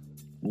Rebels,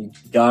 you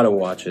gotta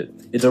watch it.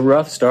 It's a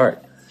rough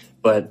start,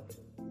 but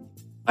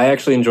I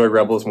actually enjoy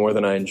Rebels more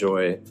than I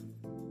enjoy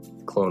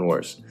Clone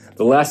Wars.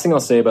 The last thing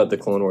I'll say about the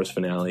Clone Wars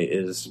finale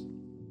is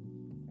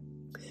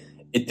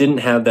it didn't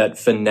have that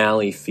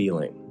finale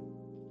feeling.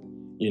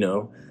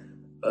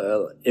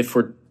 If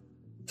we're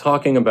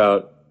talking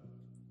about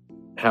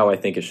how I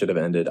think it should have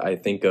ended, I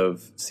think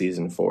of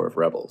season 4 of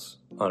Rebels,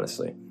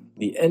 honestly.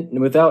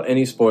 Without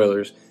any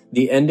spoilers,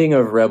 the ending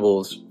of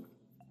Rebels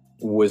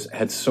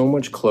had so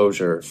much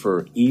closure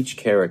for each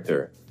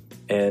character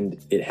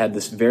and it had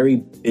this very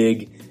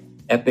big,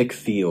 epic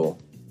feel.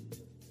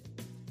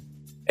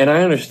 And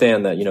I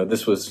understand that,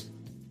 this was,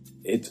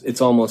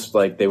 it's almost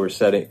like they were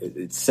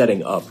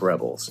setting up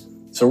Rebels.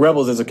 So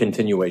Rebels is a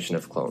continuation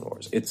of Clone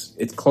Wars. It's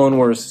Clone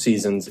Wars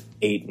seasons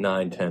 8,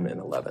 9, 10, and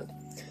 11.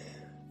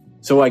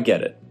 So I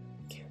get it.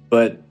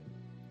 But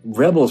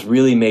Rebels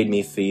really made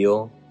me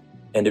feel,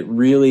 and it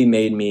really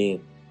made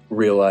me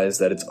realize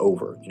that it's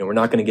over. We're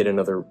not going to get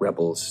another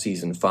Rebels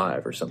season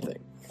 5 or something.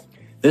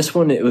 This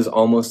one, it was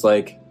almost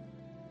like,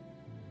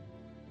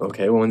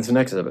 okay, well, when's the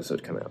next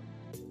episode come out?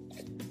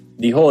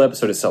 The whole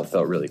episode itself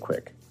felt really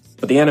quick.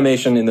 But the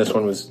animation in this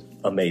one was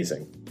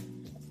amazing.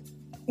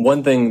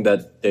 One thing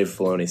that Dave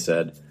Filoni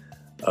said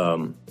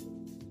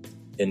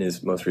in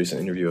his most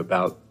recent interview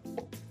about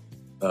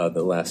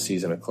the last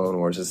season of Clone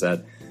Wars is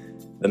that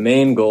the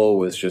main goal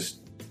was just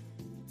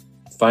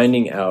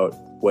finding out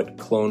what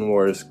Clone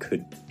Wars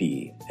could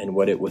be and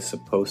what it was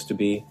supposed to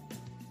be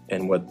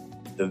and what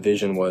the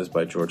vision was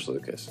by George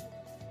Lucas.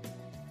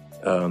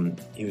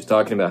 He was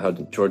talking about how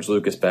George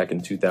Lucas back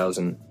in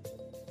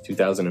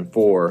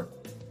 2004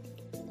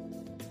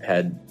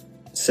 had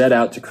set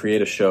out to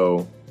create a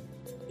show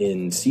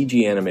in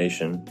CG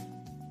animation,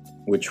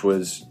 which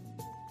was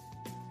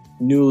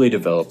newly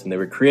developed, and they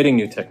were creating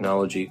new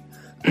technology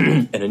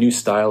and a new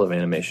style of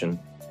animation,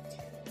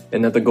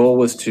 and that the goal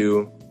was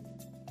to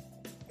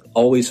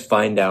always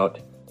find out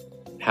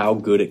how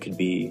good it could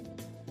be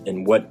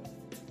and what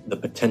the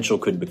potential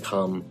could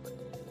become,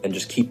 and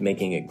just keep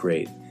making it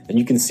great. And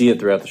you can see it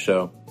throughout the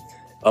show,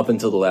 up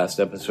until the last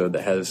episode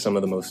that has some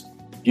of the most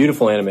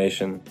beautiful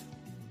animation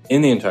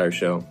in the entire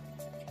show,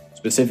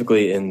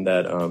 specifically in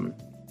that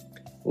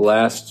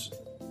last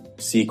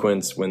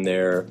sequence when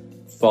they're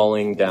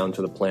falling down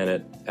to the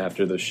planet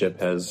after the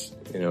ship has,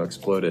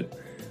 exploded.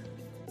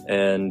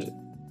 And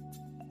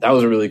that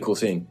was a really cool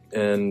scene.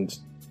 And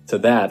to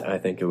that, I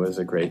think it was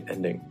a great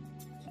ending.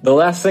 The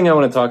last thing I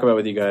want to talk about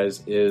with you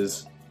guys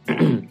is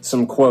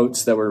some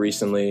quotes that were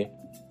recently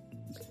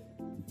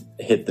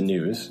hit the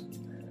news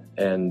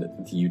and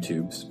the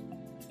YouTubes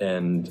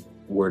and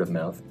word of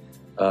mouth.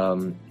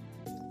 And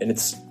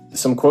it's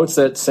some quotes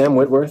that Sam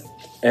Witwer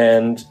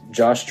and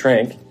Josh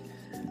Trank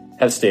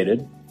have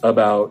stated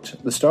about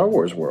the Star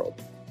Wars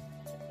world.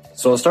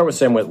 So I'll start with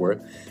Sam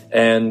Witwer,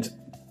 and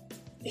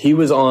he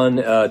was on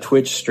a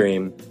Twitch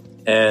stream,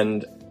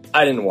 and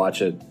I didn't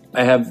watch it.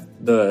 I have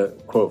the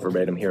quote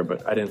verbatim here,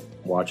 but I didn't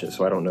watch it,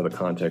 so I don't know the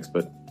context.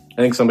 But I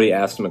think somebody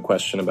asked him a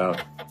question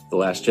about The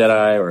Last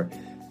Jedi, or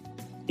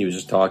he was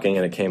just talking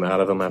and it came out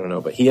of him. I don't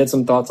know. But he had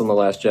some thoughts on The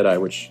Last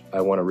Jedi, which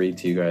I want to read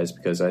to you guys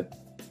because I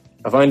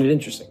find it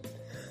interesting.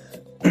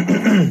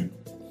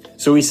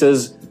 So he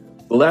says,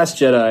 "The Last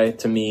Jedi,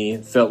 to me,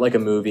 felt like a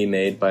movie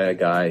made by a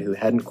guy who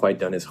hadn't quite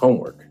done his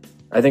homework.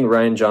 I think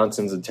Rian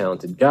Johnson's a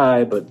talented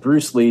guy, but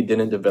Bruce Lee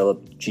didn't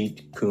develop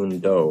Jeet Kune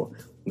Do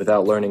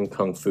without learning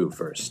Kung Fu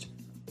first.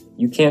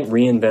 You can't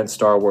reinvent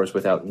Star Wars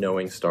without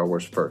knowing Star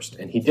Wars first,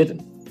 and he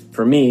didn't.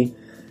 For me,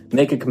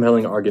 make a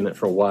compelling argument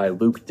for why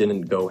Luke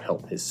didn't go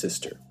help his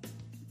sister."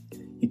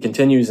 He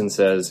continues and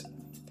says,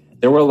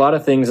 "There were a lot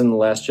of things in The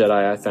Last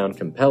Jedi I found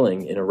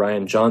compelling in a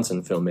Rian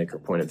Johnson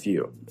filmmaker point of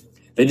view.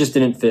 They just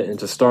didn't fit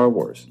into Star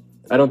Wars.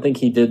 I don't think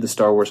he did the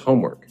Star Wars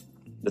homework.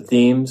 The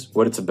themes,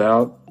 what it's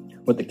about,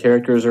 what the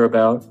characters are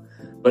about.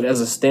 But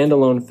as a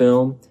standalone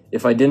film,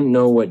 if I didn't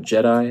know what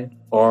Jedi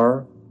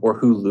are, or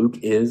who Luke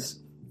is,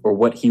 or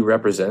what he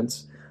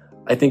represents,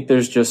 I think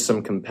there's just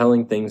some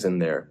compelling things in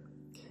there.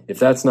 If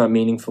that's not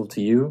meaningful to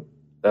you,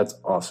 that's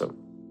awesome.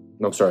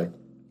 No, sorry.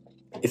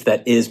 If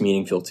that is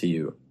meaningful to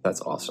you,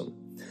 that's awesome."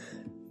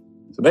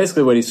 So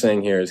basically what he's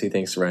saying here is he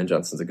thinks Rian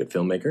Johnson's a good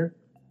filmmaker.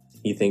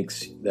 He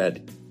thinks that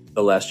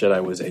The Last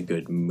Jedi was a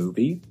good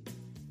movie,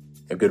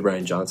 a good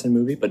Rian Johnson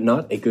movie, but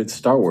not a good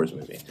Star Wars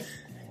movie.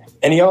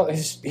 And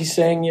he's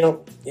saying, he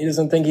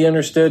doesn't think he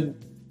understood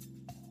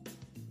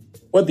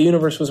what the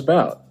universe was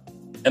about.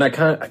 And I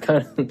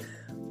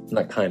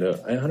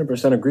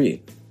 100%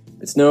 agree.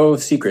 It's no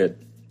secret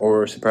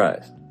or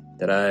surprise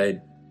that I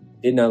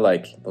did not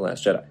like The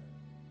Last Jedi,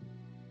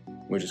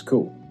 which is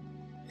cool.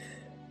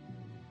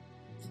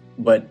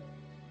 But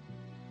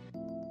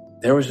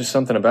there was just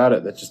something about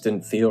it that just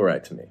didn't feel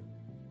right to me.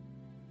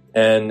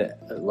 And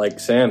like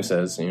Sam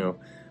says,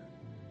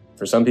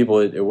 for some people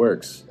it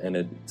works, and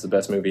it's the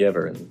best movie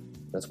ever, and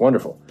that's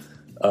wonderful.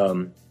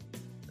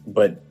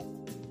 But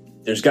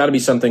there's got to be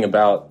something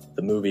about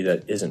the movie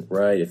that isn't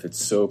right if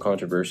it's so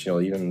controversial,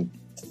 even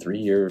 4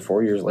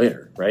 years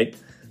later, right?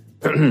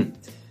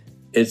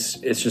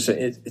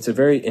 It's a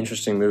very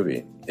interesting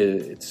movie.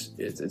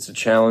 It's a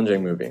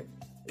challenging movie.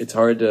 It's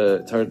hard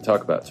to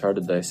talk about. It's hard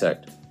to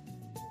dissect.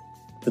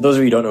 For those of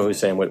you who don't know who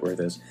Sam Witwer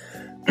is,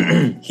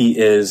 he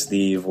is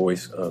the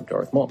voice of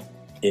Darth Maul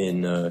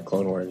in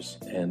Clone Wars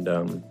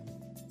and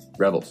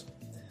Rebels.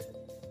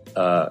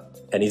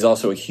 And he's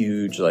also a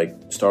huge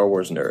Star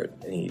Wars nerd,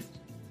 and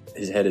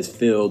his head is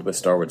filled with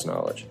Star Wars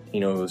knowledge. He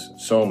knows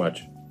so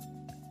much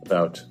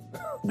about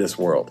this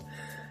world.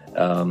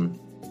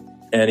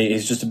 And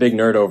he's just a big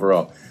nerd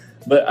overall.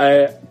 But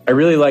I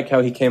really like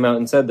how he came out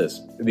and said this,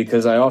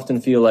 because I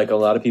often feel like a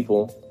lot of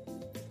people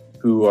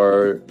who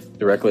are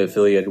directly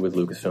affiliated with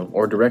Lucasfilm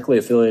or directly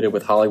affiliated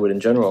with Hollywood in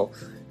general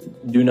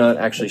do not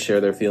actually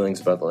share their feelings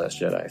about The Last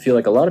Jedi. I feel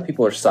like a lot of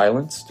people are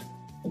silenced,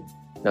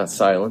 not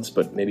silenced,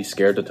 but maybe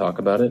scared to talk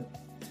about it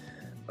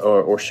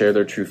or share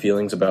their true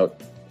feelings about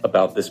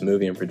this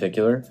movie in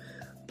particular.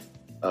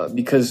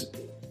 Because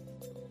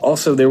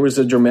also there was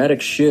a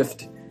dramatic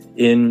shift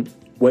in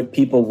what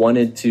people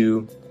wanted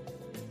to,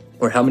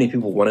 or how many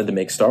people wanted to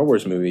make Star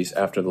Wars movies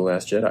after The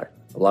Last Jedi.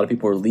 A lot of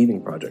people were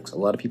leaving projects. A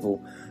lot of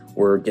people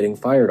were getting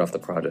fired off the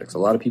projects. A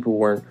lot of people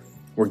were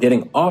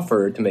getting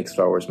offered to make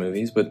Star Wars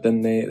movies, but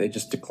then they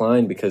just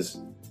declined because,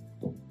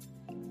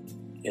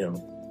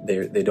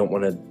 they don't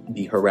want to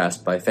be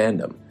harassed by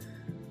fandom.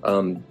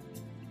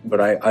 But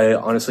I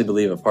honestly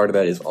believe a part of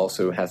that is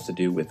also has to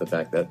do with the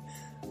fact that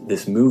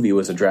this movie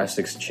was a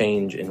drastic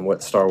change in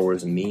what Star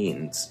Wars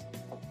means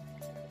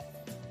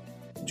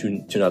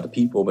to not the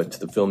people, but to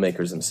the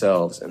filmmakers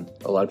themselves. And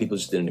a lot of people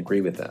just didn't agree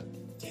with that.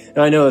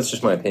 Now, I know that's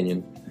just my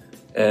opinion.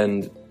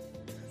 And,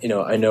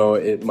 I know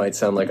it might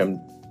sound like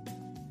I'm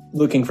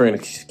looking for an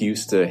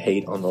excuse to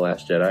hate on The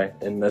Last Jedi,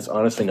 and that's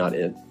honestly not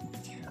it.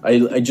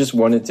 I just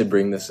wanted to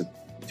bring this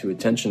to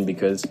attention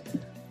because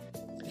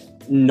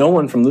no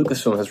one from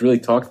Lucasfilm has really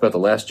talked about The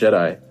Last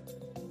Jedi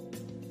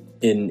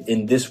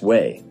in this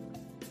way.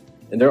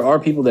 And there are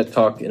people that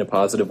talk in a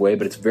positive way,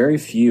 but it's very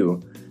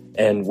few.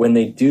 And when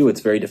they do,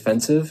 it's very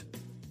defensive,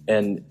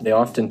 and they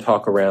often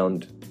talk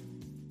around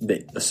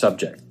the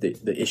subject,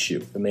 the issue,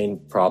 the main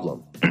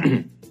problem,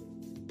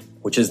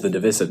 which is the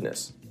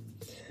divisiveness.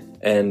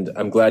 And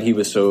I'm glad he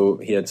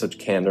had such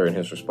candor in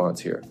his response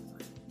here,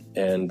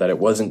 and that it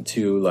wasn't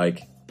too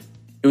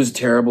it was a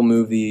terrible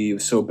movie, it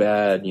was so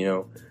bad,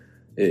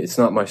 it's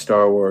not my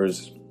Star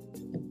Wars.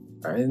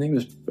 I think it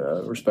was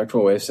a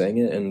respectful way of saying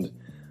it, and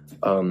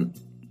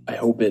I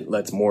hope it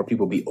lets more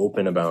people be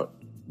open about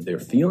their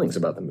feelings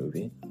about the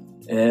movie.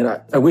 And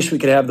I wish we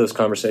could have those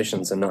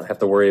conversations and not have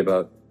to worry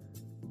about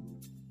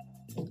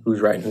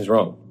who's right and who's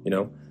wrong,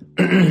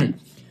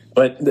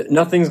 But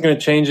nothing's going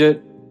to change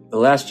it. The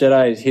Last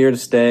Jedi is here to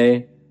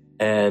stay,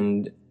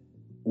 and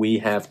we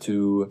have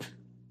to,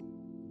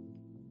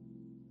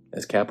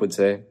 as Cap would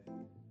say,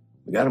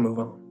 we got to move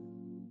on.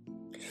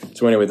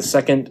 So anyway, the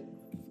second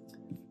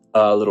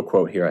little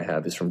quote here I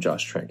have is from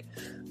Josh Trank.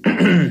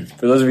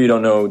 For those of you who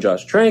don't know who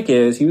Josh Trank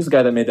is, he was the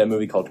guy that made that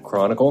movie called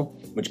Chronicle,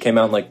 which came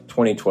out in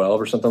 2012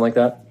 or something like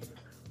that.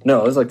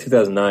 No, it was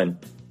 2009.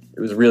 It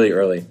was really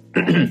early.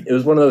 It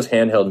was one of those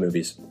handheld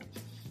movies.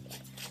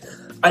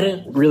 I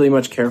didn't really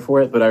much care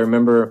for it, but I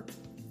remember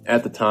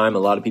at the time a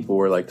lot of people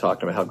were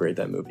talking about how great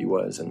that movie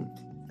was, and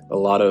a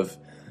lot of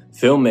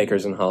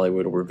filmmakers in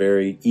Hollywood were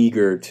very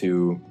eager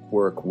to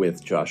work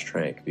with Josh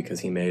Trank because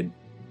he made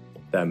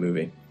that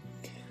movie.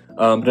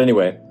 But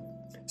anyway,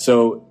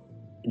 so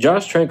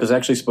Josh Trank was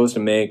actually supposed to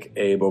make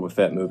a Boba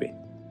Fett movie.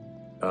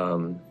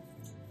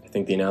 I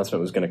think the announcement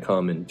was going to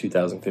come in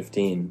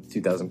 2015,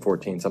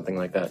 2014, something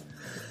like that.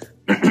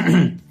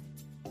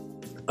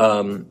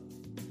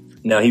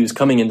 Now, he was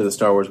coming into the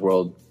Star Wars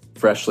world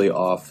freshly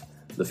off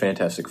the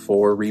Fantastic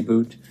Four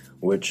reboot,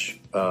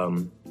 which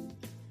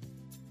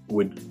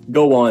would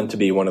go on to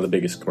be one of the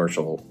biggest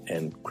commercial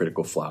and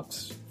critical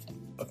flops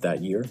of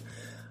that year.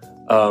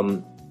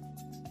 And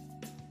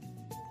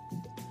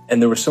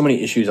there were so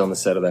many issues on the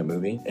set of that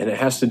movie, and it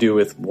has to do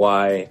with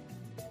why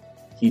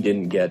he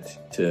didn't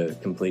get to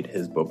complete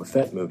his Boba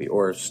Fett movie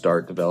or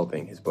start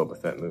developing his Boba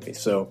Fett movie.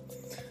 So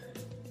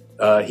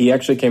he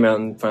actually came out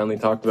and finally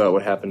talked about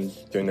what happened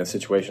during that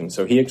situation.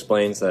 So he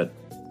explains that,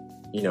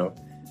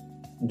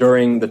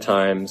 during the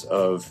times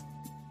of,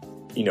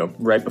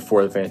 right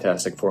before the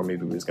Fantastic Four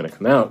movie was going to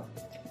come out,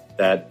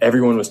 that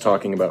everyone was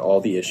talking about all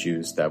the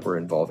issues that were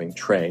involving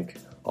Trank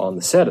on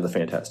the set of the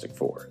Fantastic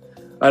Four.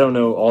 I don't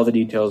know all the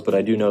details, but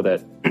I do know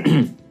that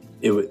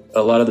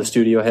a lot of the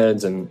studio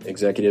heads and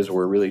executives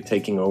were really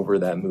taking over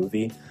that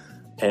movie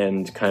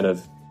and kind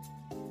of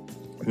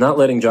not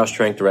letting Josh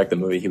Trank direct the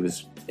movie he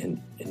was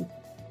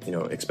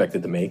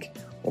expected to make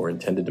or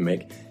intended to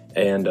make.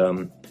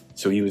 And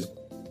so he was,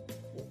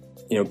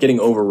 getting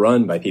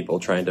overrun by people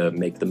trying to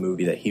make the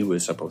movie that he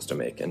was supposed to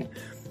make. And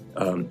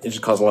it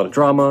just caused a lot of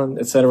drama,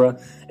 etc.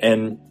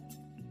 And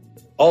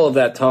all of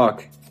that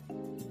talk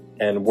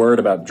and word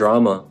about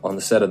drama on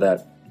the set of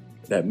that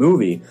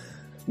movie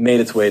made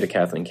its way to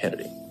Kathleen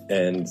Kennedy,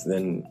 and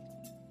then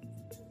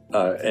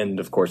and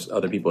of course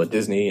other people at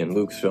Disney and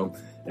Lucasfilm,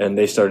 and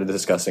they started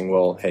discussing,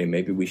 well, hey,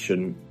 maybe we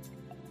shouldn't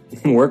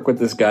work with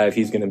this guy if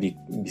he's going to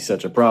be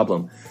such a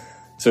problem.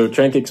 So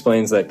Trank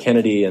explains that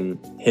Kennedy and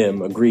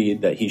him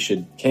agreed that he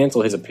should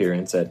cancel his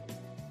appearance at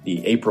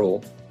the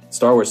April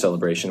Star Wars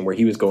celebration, where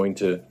he was going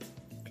to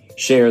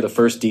share the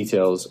first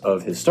details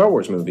of his Star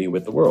Wars movie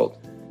with the world.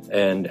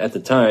 And at the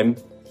time,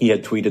 he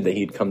had tweeted that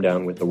he'd come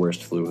down with the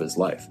worst flu of his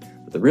life.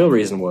 But the real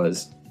reason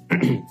was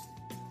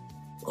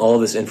all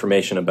this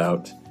information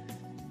about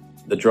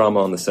the drama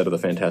on the set of the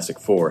Fantastic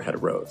Four had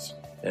arose.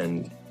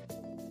 And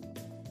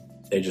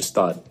they just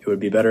thought it would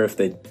be better if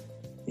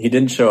he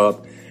didn't show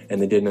up,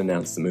 and they didn't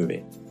announce the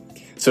movie.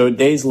 So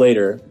days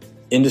later,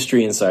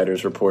 industry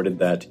insiders reported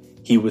that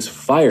he was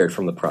fired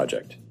from the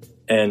project,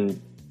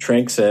 and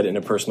Trank said in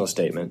a personal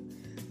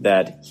statement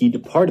that he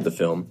departed the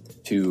film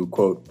to,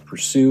 quote,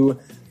 pursue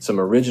some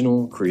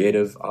original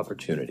creative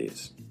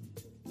opportunities.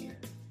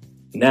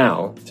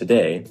 Now,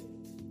 today,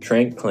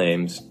 Trank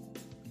claims,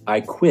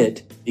 I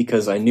quit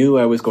because I knew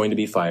I was going to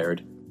be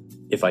fired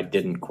if I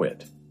didn't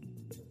quit.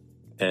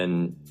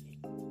 And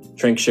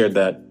Trank shared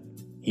that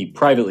he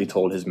privately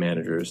told his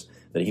managers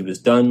that he was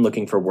done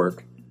looking for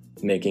work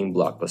making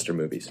blockbuster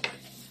movies.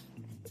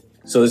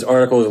 So this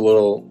article is a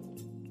little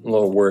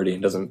wordy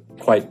and doesn't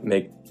quite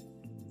make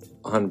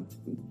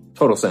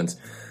total sense.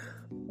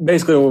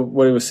 Basically,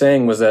 what he was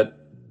saying was that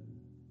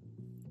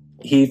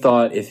he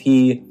thought if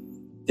he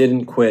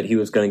didn't quit, he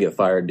was going to get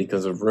fired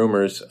because of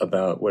rumors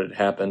about what had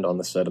happened on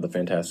the set of the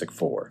Fantastic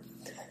Four.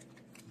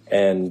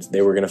 And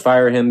they were going to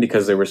fire him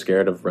because they were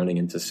scared of running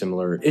into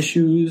similar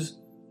issues,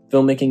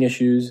 filmmaking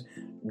issues,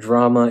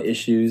 drama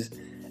issues,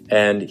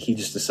 and he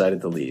just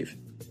decided to leave.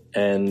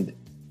 And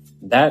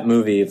that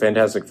movie,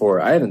 Fantastic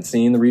Four, I haven't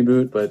seen the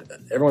reboot, but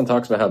everyone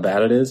talks about how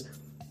bad it is,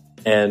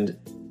 and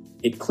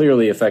it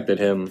clearly affected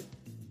him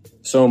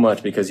so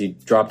much because he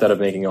dropped out of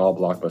making all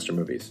blockbuster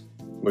movies,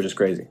 which is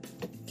crazy.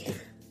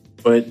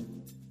 But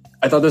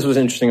I thought this was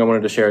interesting. I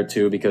wanted to share it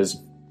too because,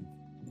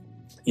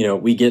 you know,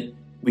 we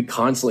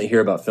constantly hear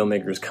about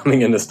filmmakers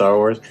coming into Star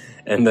Wars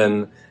and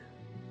then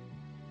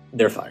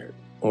they're fired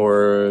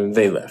or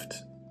they left.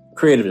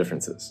 Creative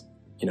differences,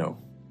 you know,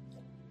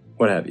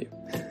 what have you.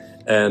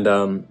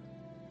 And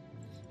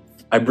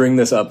I bring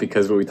this up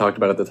because what we talked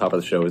about at the top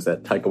of the show is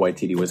that Taika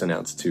Waititi was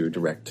announced to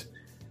direct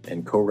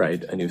and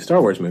co-write a new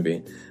Star Wars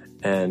movie.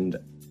 And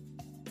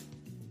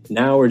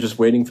now we're just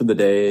waiting for the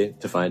day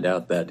to find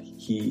out that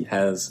he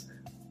has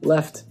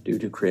left due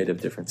to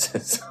creative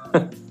differences.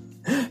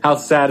 How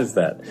sad is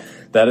that?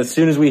 That as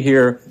soon as we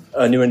hear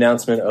a new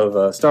announcement of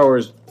a Star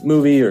Wars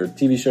movie or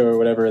TV show or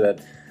whatever,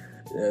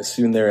 that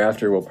soon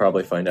thereafter we'll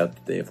probably find out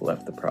that they've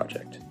left the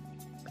project.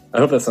 I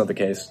hope that's not the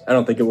case. I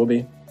don't think it will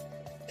be,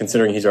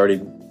 considering he's already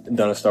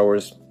done a Star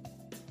Wars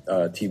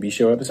TV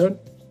show episode,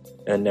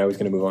 and now he's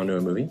going to move on to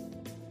a movie.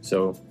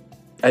 So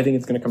I think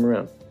it's going to come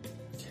around.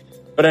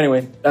 But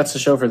anyway, that's the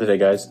show for today,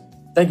 guys.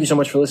 Thank you so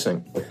much for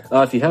listening.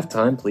 If you have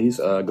time, please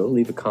go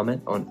leave a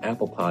comment on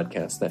Apple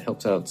Podcasts. That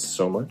helps out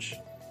so much.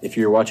 If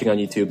you're watching on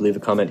YouTube, leave a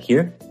comment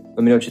here. Let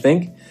me know what you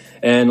think.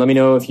 And let me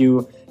know if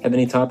you have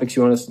any topics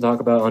you want us to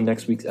talk about on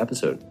next week's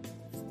episode.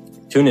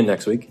 Tune in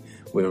next week.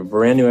 We have a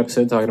brand new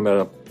episode talking about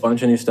a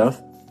bunch of new stuff.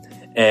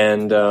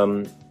 And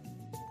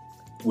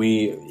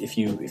if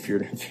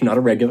you're not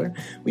a regular,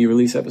 we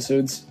release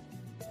episodes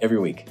every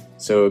week.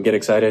 So get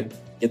excited,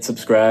 get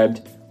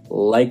subscribed,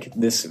 like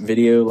this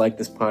video, like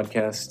this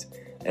podcast,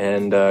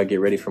 and get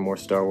ready for more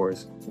Star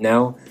Wars.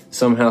 Now,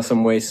 somehow,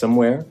 some way,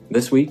 somewhere,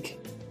 this week,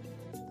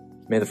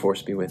 may the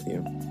Force be with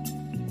you.